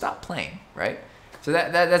 You stop playing, right? So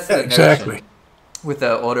that's the notion with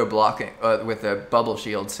the auto blocking, with the bubble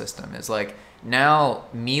shield system. Is like, now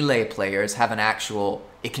melee players have an actual,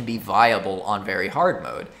 it can be viable on very hard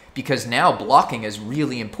mode, because now blocking is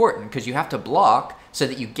really important, because you have to block so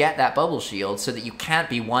that you get that bubble shield so that you can't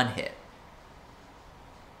be one hit.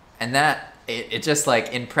 And that, it just,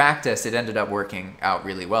 like, in practice, it ended up working out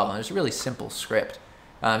really well. And it's a really simple script.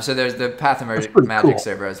 So there's the Path of Magic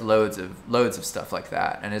server has loads of stuff like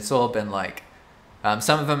that. And it's all been like,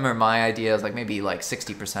 some of them are my ideas, like maybe like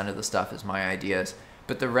 60% of the stuff is my ideas.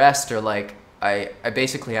 But the rest are like, I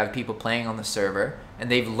basically have people playing on the server,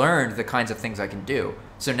 and they've learned the kinds of things I can do.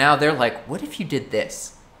 So now they're like, what if you did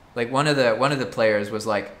this? Like, one of the players was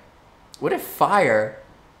like, what if fire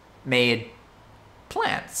made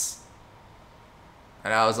plants?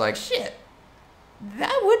 And I was like, shit,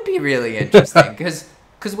 that would be really interesting, because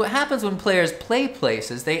what happens when players play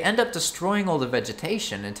places, they end up destroying all the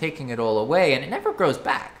vegetation and taking it all away, and it never grows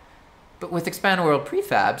back. But with Expand World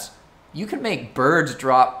prefabs, you can make birds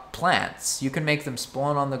drop plants. You can make them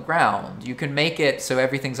spawn on the ground. You can make it so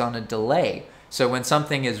everything's on a delay. So when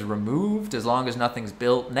something is removed, as long as nothing's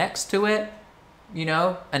built next to it, you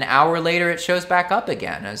know, an hour later it shows back up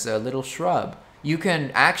again as a little shrub. You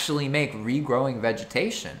can actually make regrowing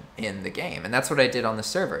vegetation in the game. And that's what I did on the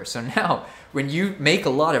server. So now, when you make a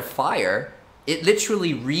lot of fire, it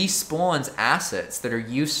literally respawns assets that are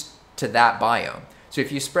used to that biome. So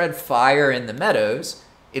if you spread fire in the meadows,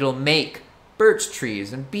 it'll make birch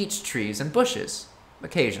trees and beech trees and bushes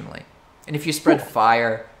occasionally. And if you spread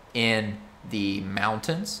fire in the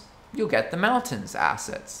mountains, you'll get the mountains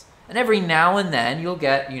assets. And every now and then you'll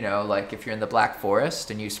get, you know, like if you're in the Black Forest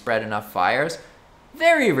and you spread enough fires,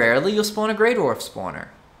 very rarely you'll spawn a Grey Dwarf spawner.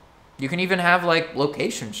 You can even have like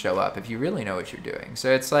locations show up if you really know what you're doing. So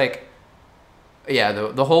it's like, yeah,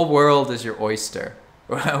 the whole world is your oyster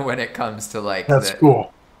when it comes to like... That's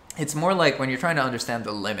cool. It's more like when you're trying to understand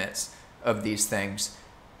the limits of these things,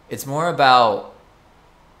 it's more about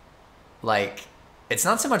like, it's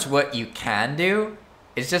not so much what you can do,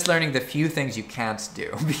 it's just learning the few things you can't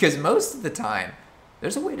do, because most of the time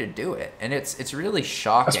there's a way to do it, and it's really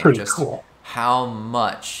shocking just cool how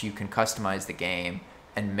much you can customize the game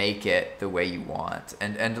and make it the way you want.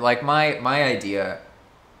 And like my idea,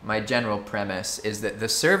 my general premise is that the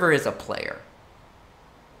server is a player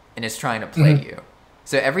and it's trying to play you.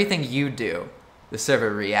 So everything you do, the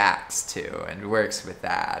server reacts to and works with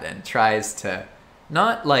that and tries to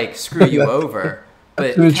not like screw you over,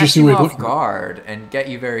 but catch you off guard and get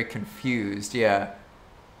you very confused. Yeah.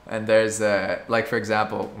 And there's like, for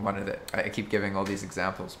example, I keep giving all these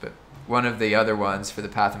examples, but one of the other ones for the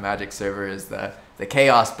Path of Magic server is the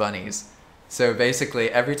Chaos Bunnies. So basically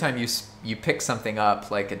every time you pick something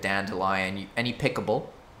up, like a dandelion, any pickable,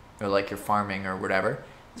 or like you're farming or whatever,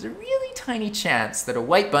 there's a really tiny chance that a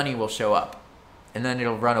white bunny will show up, and then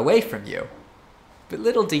it'll run away from you. But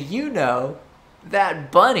little do you know,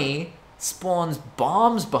 that bunny spawns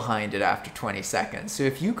bombs behind it after 20 seconds. So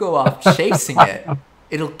if you go off chasing it,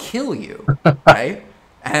 it'll kill you, right?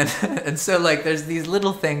 And and so like there's these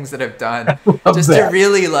little things that I've done just to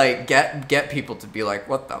really like get people to be like,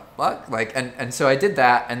 what the fuck? Like and so I did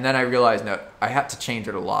that, and then I realized no, I had to change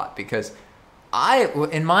it a lot, because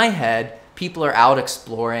in my head, people are out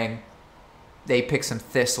exploring, they pick some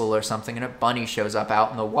thistle or something, and a bunny shows up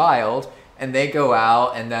out in the wild, and they go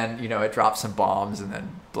out, and then, you know, it drops some bombs and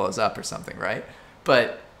then blows up or something, right?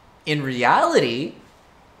 But in reality,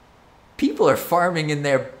 people are farming in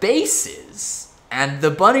their bases, and the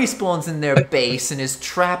bunny spawns in their base and is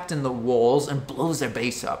trapped in the walls and blows their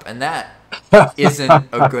base up, and that isn't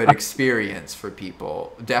a good experience for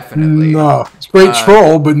people, definitely. No, it's a great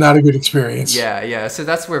troll, but not a good experience. Yeah. So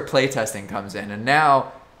that's where playtesting comes in, and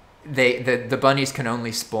now the bunnies can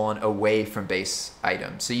only spawn away from base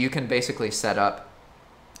items. So you can basically set up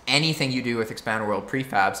anything you do with Expand World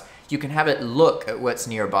prefabs. You can have it look at what's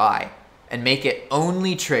nearby and make it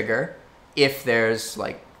only trigger if there's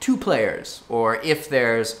like 2 players, or if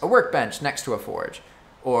there's a workbench next to a forge,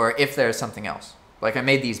 or if there's something else. Like I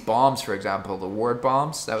made these bombs, for example, the ward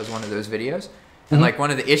bombs. That was one of those videos. And like one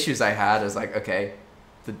of the issues I had is like, okay,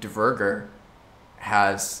 the Dvergr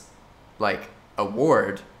has like a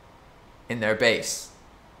ward in their base.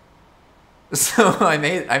 So I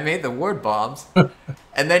made the ward bombs,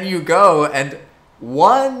 and then you go and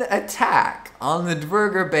one attack on the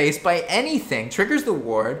Dvergr base by anything triggers the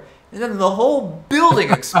ward, and then the whole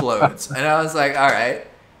building explodes. And I was like, all right,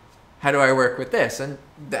 how do I work with this? And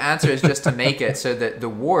the answer is just to make it so that the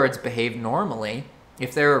wards behave normally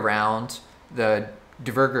if they're around the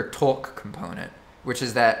Dvergr talk component, which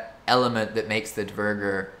is that element that makes the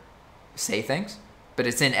Dvergr say things, but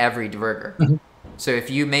it's in every Dvergr. So if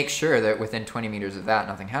you make sure that within 20 meters of that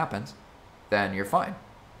nothing happens, then you're fine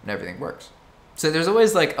and everything works. So there's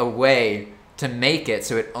always like a way to make it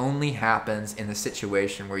so it only happens in the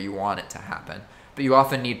situation where you want it to happen. But you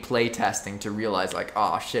often need play testing to realize like,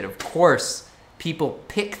 oh shit, of course people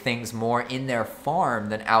pick things more in their farm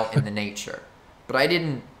than out in the nature. But I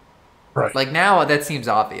didn't, like now that seems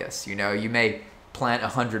obvious, you know, you may plant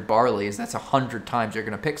 100 barleys, that's 100 times you're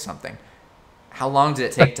going to pick something. How long did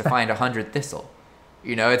it take to find 100 thistle?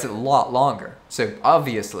 You know, it's a lot longer. So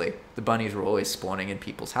obviously the bunnies were always spawning in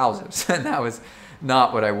people's houses, and that was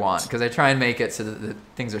not what I want, because I try and make it so that the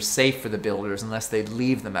things are safe for the builders unless they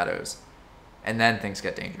leave the meadows, and then things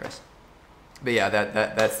get dangerous. But yeah,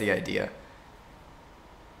 that's the idea.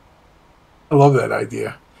 I love that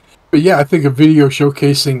idea. But yeah, I think a video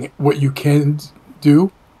showcasing what you can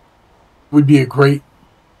do would be a great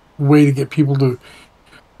way to get people to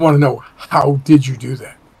want to know, how did you do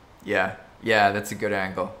that? Yeah, that's a good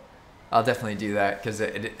angle. I'll definitely do that, because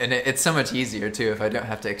it's so much easier too if I don't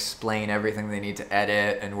have to explain everything they need to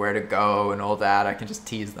edit and where to go and all that. I can just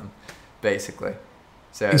tease them, basically.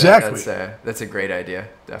 So exactly. That's a great idea,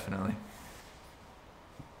 definitely.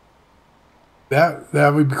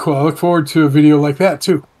 That would be cool. I look forward to a video like that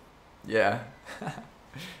too. Yeah.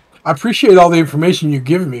 I appreciate all the information you've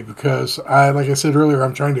given me, because like I said earlier,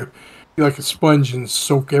 I'm trying to be like a sponge and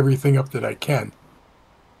soak everything up that I can.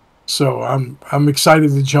 So I'm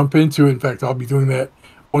excited to jump into it. In fact, I'll be doing that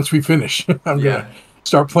once we finish. I'm gonna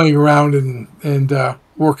start playing around and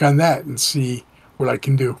work on that and see what I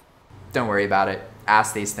can do. Don't worry about it.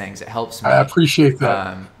 Ask these things. It helps me. I appreciate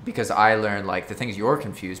that. Because I learned like the things you're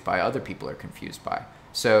confused by, other people are confused by.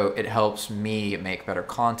 So it helps me make better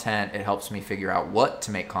content. It helps me figure out what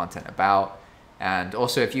to make content about. And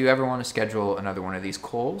also, if you ever want to schedule another one of these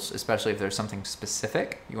calls, especially if there's something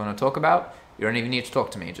specific you want to talk about, you don't even need to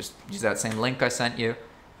talk to me. Just use that same link I sent you.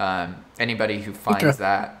 Anybody who finds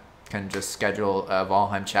that can just schedule a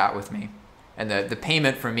Valheim chat with me. And the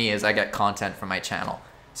payment for me is I get content from my channel.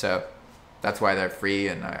 So that's why they're free,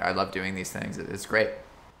 and I love doing these things. It's great.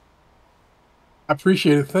 I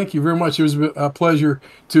appreciate it. Thank you very much. It was a pleasure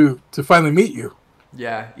to finally meet you.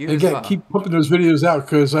 Yeah, you and again, keep pumping those videos out,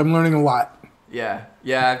 because I'm learning a lot. Yeah,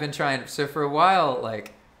 I've been trying. So for a while,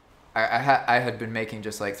 like I had been making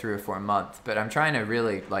just like 3 or 4 a month, but I'm trying to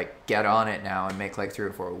really like get on it now and make like 3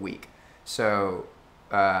 or 4 a week. So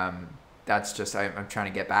that's just I'm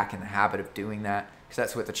trying to get back in the habit of doing that, because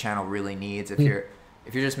that's what the channel really needs. If you're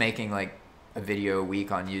just making like a video a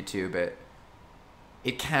week on YouTube,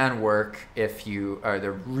 it can work if you are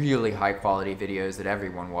the really high quality videos that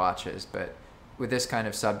everyone watches, but with this kind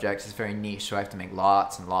of subject, it's very niche, so I have to make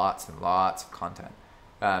lots and lots and lots of content.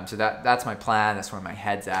 So that's my plan. That's where my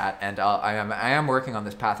head's at, and I am working on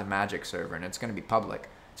this Path of Magic server, and it's going to be public.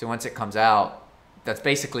 So once it comes out, that's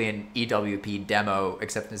basically an EWP demo,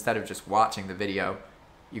 except instead of just watching the video,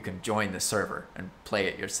 you can join the server and play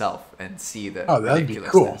it yourself and see the Oh, that'd be cool.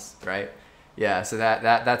 ridiculousness, right? Yeah, so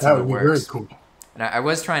that's That in the would be very works. cool. And I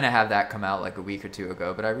was trying to have that come out like a week or two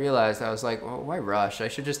ago, but I realized I was like, well, why rush? I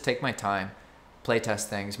should just take my time, play test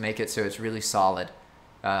things, make it so it's really solid,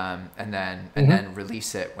 and then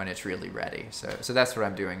release it when it's really ready. So that's what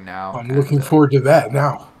I'm doing now. I'm And looking forward to that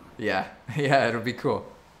now. yeah, yeah, it'll be cool.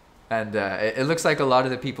 And it looks like a lot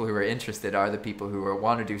of the people who are interested are the people who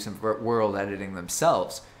want to do some world editing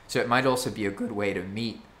themselves. So it might also be a good way to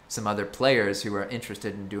meet some other players who are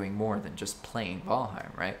interested in doing more than just playing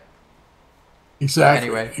Valheim, right? Exactly.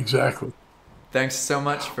 Anyway, Exactly. thanks so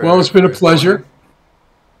much for. Well, it's been a for pleasure.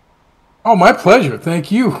 Oh, my pleasure.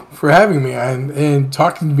 Thank you for having me and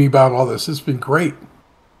talking to me about all this. It's been great.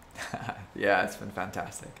 Yeah, it's been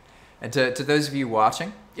fantastic. And to those of you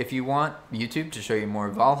watching, if you want YouTube to show you more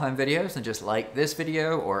Valheim videos, then just like this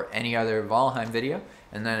video or any other Valheim video,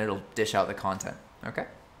 and then it'll dish out the content, okay?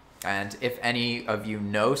 And if any of you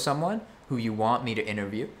know someone who you want me to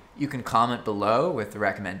interview, you can comment below with the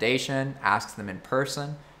recommendation, ask them in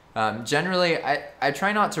person. Generally, I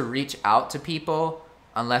try not to reach out to people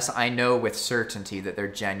unless I know with certainty that they're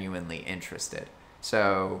genuinely interested.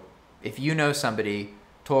 So if you know somebody,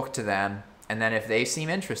 talk to them, and then if they seem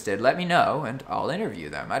interested, let me know and I'll interview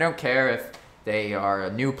them. I don't care if they are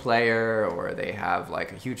a new player or they have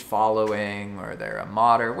like a huge following or they're a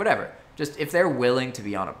modder, whatever. Just if they're willing to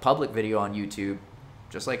be on a public video on YouTube,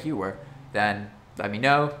 just like you were, then let me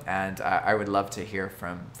know, and I would love to hear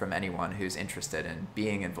from anyone who's interested in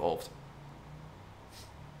being involved.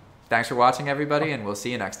 Thanks for watching, everybody, and we'll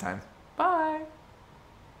see you next time.